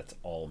way, that's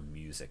all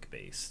music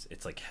based?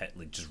 It's like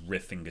just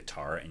riffing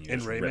guitar and you're In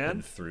just Rayman?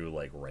 ripping through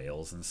like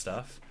rails and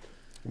stuff.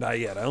 Not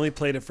yet. I only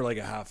played it for like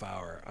a half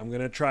hour. I'm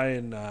gonna try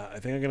and I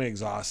think I'm gonna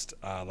exhaust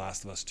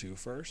Last of Us 2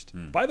 first.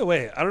 By the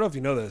way, I don't know if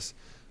you know this.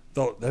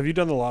 Though, have you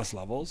done the lost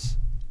levels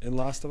in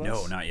Last of Us?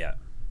 No, not yet.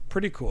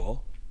 Pretty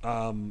cool.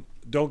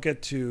 Don't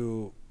get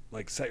to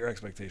like set your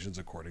expectations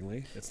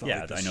accordingly. It's not Yeah,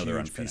 like this I know they're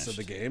huge piece of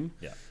the game.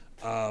 Yeah.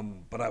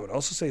 But I would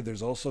also say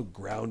there's also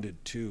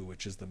Grounded 2,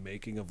 which is the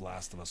making of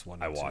Last of Us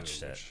 1 and I 2.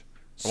 watched it.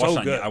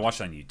 which- I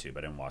watched it on YouTube.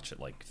 I didn't watch it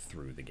like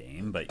through the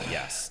game, but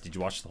yes. Did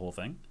you watch the whole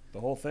thing? The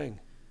whole thing.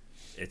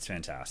 It's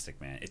fantastic,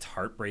 man. It's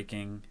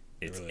heartbreaking.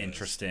 It's really is.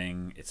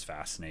 interesting. It's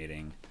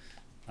fascinating.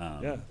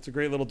 Yeah, it's a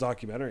great little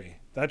documentary.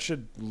 That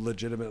should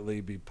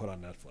legitimately be put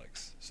on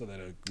Netflix so that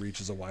it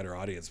reaches a wider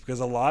audience. Because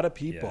a lot of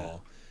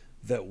people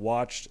that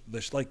watched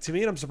like to me,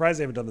 and I'm surprised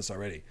they haven't done this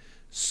already.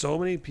 So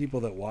many people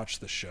that watch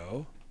the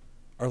show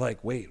are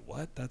like, "Wait,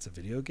 what? That's a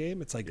video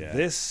game?" It's like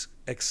this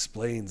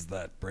explains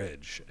that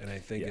bridge, and I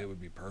think it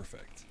would be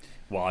perfect.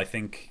 Well, I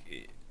think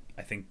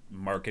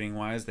marketing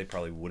wise, they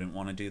probably wouldn't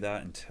want to do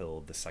that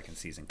until the second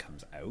season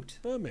comes out.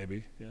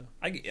 Maybe,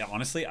 yeah,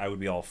 Honestly, I would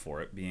be all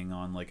for it being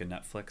on like a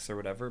Netflix or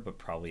whatever, but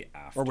probably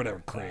after or whatever,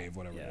 that. Crave,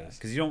 whatever it is.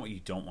 Because you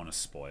don't want to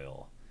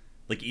spoil.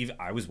 Like even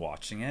I was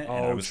watching it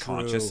and Oh, I was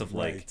conscious of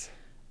like right.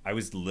 I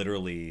was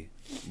literally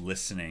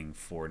listening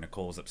for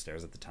Nicole was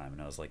upstairs at the time,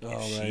 and I was like,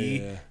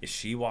 if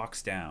she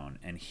walks down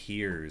and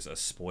hears a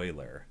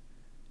spoiler,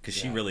 because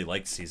she really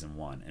liked season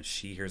 1, and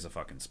she hears a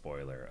fucking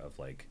spoiler of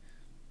like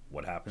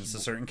what happens to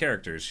certain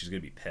characters, she's gonna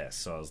be pissed.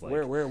 So I was like,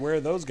 where are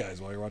those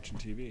guys while you're watching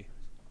TV?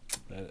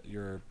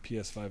 Your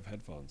PS5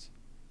 headphones.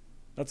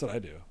 That's what I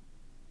do.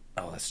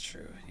 oh, that's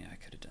true. Yeah, I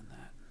could have done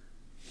that.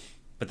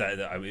 But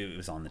it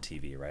was on the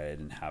TV, right? I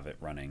didn't have it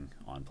running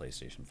on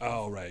PlayStation 5.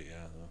 Oh, right,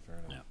 yeah, fair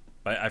enough. Yeah.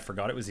 But I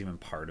forgot it was even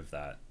part of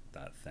that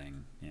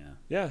thing. Yeah.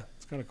 Yeah,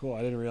 it's kind of cool.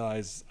 I didn't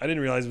realize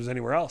it was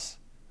anywhere else.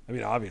 I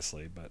mean,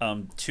 obviously, but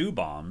 2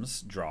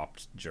 bombs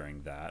dropped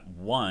during that.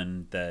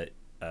 One that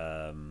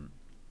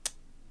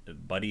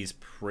Buddy's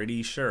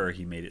pretty sure,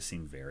 he made it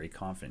seem very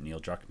confident, Neil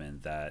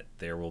Druckmann, that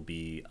there will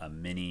be a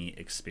mini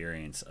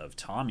experience of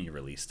Tommy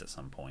released at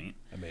some point.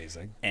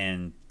 amazing.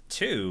 And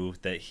 2,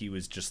 that he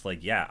was just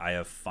like, yeah, I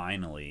have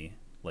finally,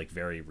 like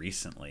very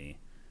recently,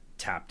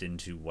 tapped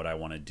into what I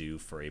want to do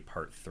for a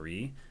part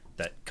 3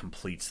 that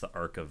completes the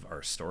arc of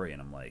our story.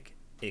 And I'm like,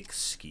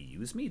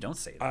 excuse me, don't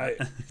say that.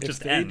 It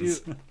just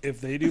ends. If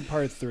they do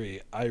part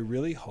 3, I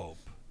really hope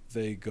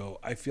they go.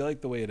 I feel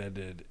like the way it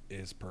ended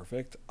is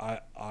perfect.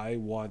 I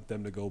want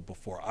them to go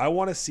before. I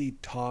want to see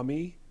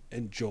Tommy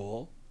and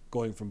Joel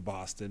going from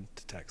Boston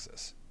to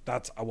Texas.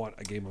 I want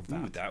a game of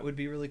that. Ooh, that would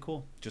be really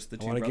cool. Just the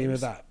 2 I want brothers. a game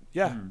of that.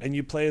 Yeah, and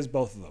you play as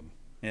both of them.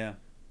 Yeah.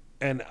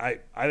 And I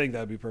think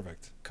that'd be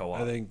perfect. Co-op.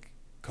 I think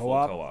Full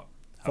co-op. co-op.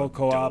 Full How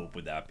co-op. dope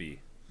would that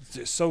be?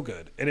 It's so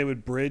good, and it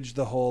would bridge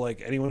the whole,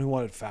 like, anyone who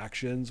wanted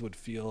factions would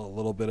feel a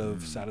little bit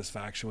of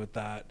satisfaction with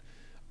that.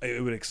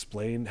 It would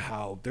explain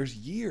how there's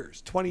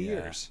 20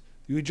 years.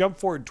 You would jump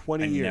forward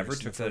 20 years. I never in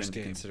the took that first into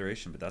game.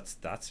 consideration, but that's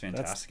fantastic.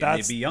 That's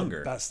and they'd be younger.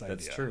 The best idea.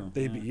 That's true.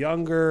 They'd be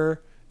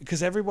younger,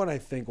 because everyone, I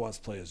think, wants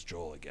to play as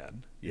Joel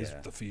again. Is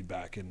Yeah. the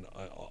feedback in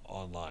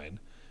online,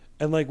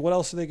 and like, what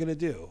else are they going to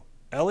do?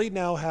 Ellie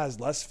now has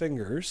less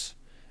fingers.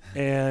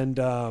 And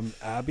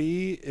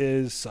Abby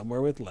is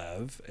somewhere with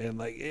Lev, and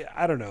like,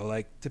 I don't know,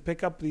 like, to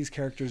pick up these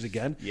characters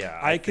again. Yeah,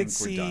 I think could we're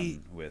see,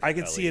 done with I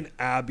could see Ellie. an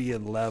Abby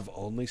and Lev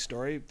only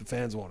story. The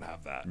fans won't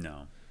have that,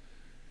 No.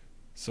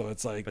 so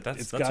it's like, But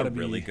that's it's a gotta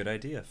really be, good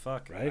idea.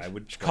 Fuck. right? I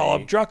would Call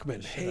up play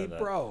Druckmann. the shit Hey, out of that.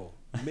 bro,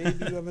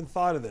 maybe you haven't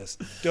thought of this.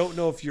 Don't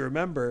know if you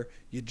remember,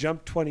 you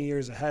jumped 20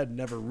 years ahead,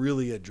 never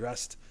really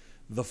addressed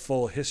the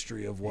full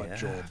history of what Yeah,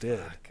 Joel did.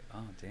 fuck.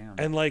 Oh damn.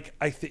 And like,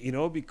 I think, you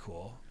know, it'd be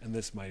cool, and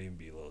this might even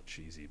be a little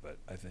cheesy, but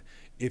I think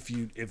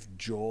if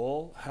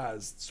Joel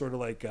has sort of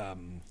like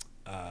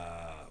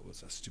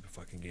what's that stupid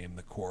fucking game,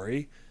 The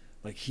Quarry,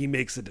 like, he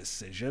makes a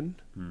decision,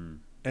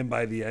 and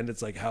by the end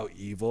it's like, how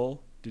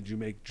evil did you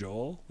make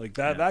Joel? Like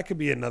that. Yeah. That could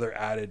be another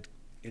added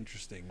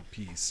interesting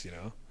piece, you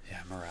know. Yeah,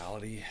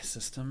 morality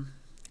system.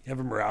 You have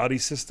a morality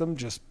system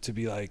just to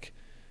be like,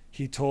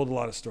 he told a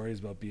lot of stories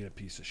about being a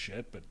piece of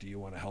shit, but do you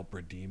want to help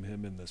redeem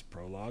him in this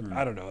prologue?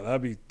 I don't know.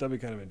 That'd be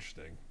kind of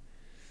interesting.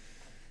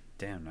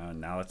 Damn.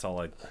 Now that's all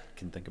I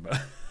can think about.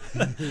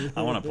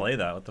 I want to play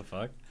that. What the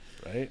fuck?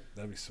 Right?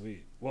 That'd be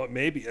sweet. Well,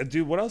 maybe,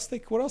 dude. What else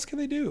can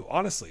they do?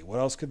 Honestly, what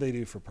else could they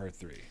do for part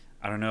 3?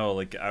 I don't know.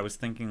 Like, I was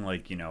thinking,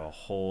 like, you know, a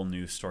whole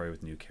new story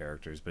with new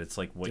characters, but it's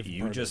like what Different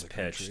you part of just the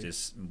pitched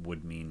country.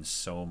 would mean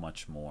so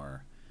much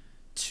more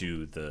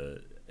to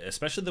the,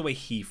 especially the way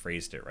he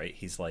phrased it, right?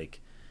 He's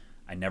like,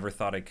 I never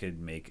thought I could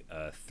make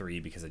a 3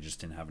 because I just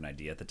didn't have an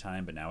idea at the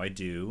time, but now I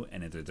do,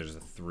 and there's a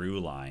through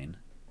line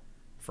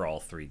for all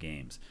 3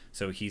 games.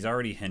 So he's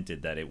already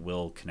hinted that it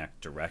will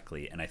connect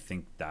directly, and I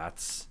think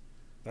that's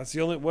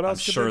the only. What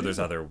else? I'm sure there's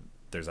other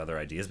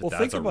ideas, but that's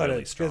think about a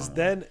really it, strong because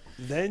one.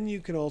 then you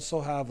can also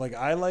have, like,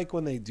 I like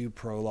when they do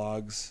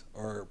prologues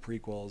or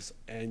prequels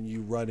and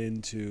you run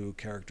into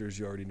characters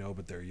you already know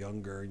but they're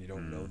younger and you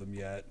don't know them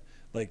yet.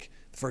 Like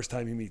the first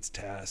time he meets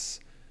Tess,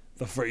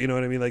 you know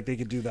what I mean? Like they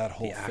could do that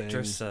whole thing.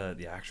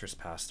 The actress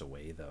passed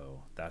away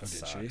though. That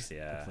sucks. She?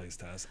 Yeah, Who plays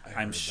Tess?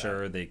 I'm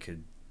sure they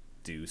could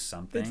do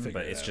something,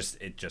 but it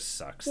just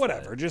sucks.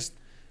 Whatever. Just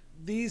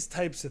these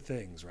types of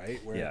things,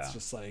 right? Where it's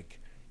just like,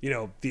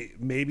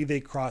 maybe they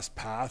cross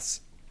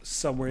paths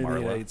somewhere in the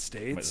United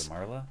States. Is it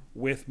Marla?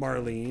 With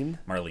Marlene.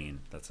 Marlene,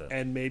 that's it.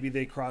 And maybe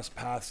they cross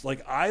paths.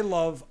 Like I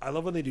love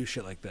when they do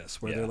shit like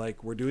this, where they're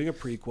like, we're doing a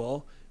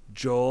prequel.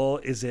 Joel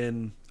is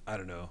in, I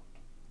don't know,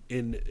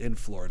 in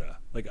Florida,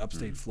 like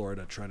upstate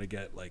Florida, trying to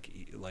get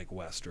like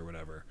west or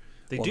whatever.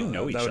 They do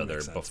know each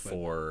other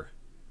before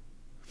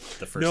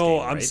the first no, game,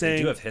 right? I'm saying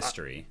they do have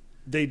history.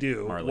 They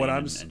do.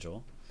 Marlene and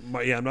Joel.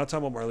 I'm not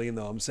talking about Marlene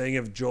though. I'm saying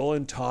if Joel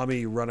and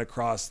Tommy run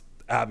across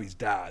Abby's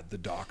dad, the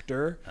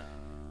doctor,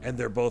 and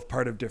they're both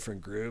part of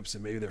different groups,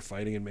 and maybe they're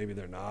fighting and maybe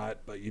they're not,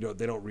 but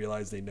they don't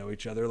realize they know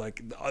each other.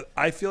 Like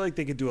I feel like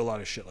they could do a lot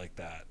of shit like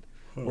that,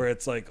 where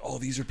it's like, oh,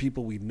 these are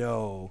people we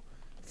know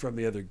from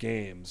the other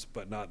games,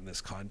 but not in this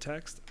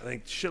context. I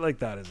think shit like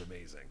that is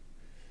amazing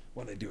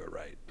when they do it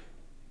right.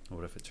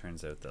 What if it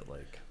turns out that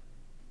like,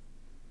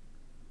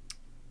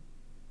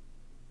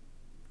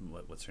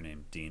 what's her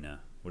name?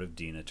 Dina. What if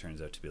Dina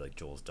turns out to be like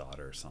Joel's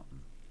daughter or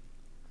something?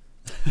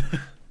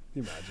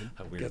 Can you imagine?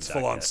 How weird Gets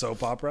full on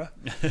soap opera.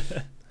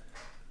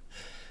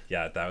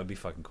 Yeah, that would be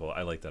fucking cool.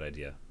 I like that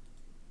idea.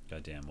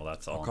 God damn. Well,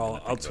 that's all.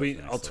 I'll tweet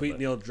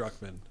Neil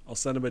Druckmann. I'll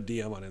send him a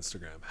DM on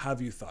Instagram.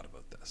 Have you thought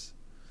about this?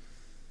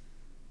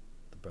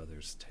 The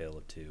Brothers Tale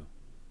of Two.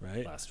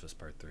 Right. Last of Us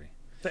Part 3.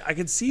 I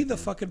can see the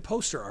fucking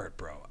poster art,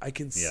 bro. I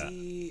can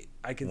see.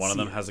 One of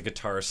them has a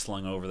guitar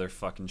slung over their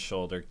fucking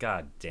shoulder.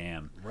 God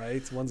damn.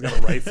 Right. One's got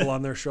a rifle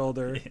on their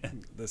shoulder. Yeah.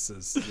 This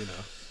is,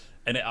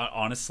 And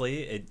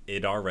honestly,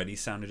 it already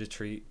sounded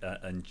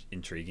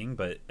intriguing,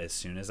 but as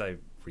soon as I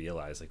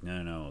realized, like,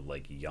 no,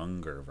 like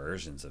younger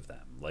versions of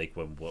them, like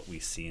what we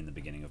see in the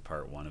beginning of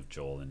Part 1 of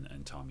Joel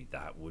and Tommy,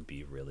 that would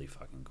be really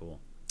fucking cool.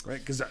 Right,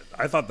 because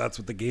I thought that's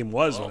what the game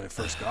was when I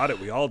first got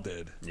it. We all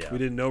did. Yeah. We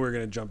didn't know we were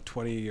going to jump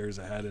 20 years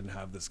ahead and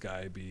have this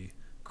guy be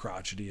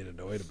crotchety and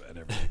annoyed about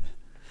everything.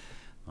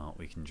 Well,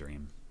 we can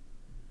dream.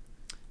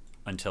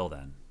 Until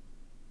then,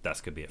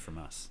 that's could be it from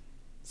us.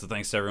 So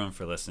thanks to everyone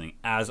for listening,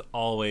 as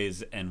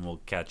always, and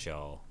we'll catch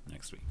y'all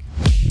next week.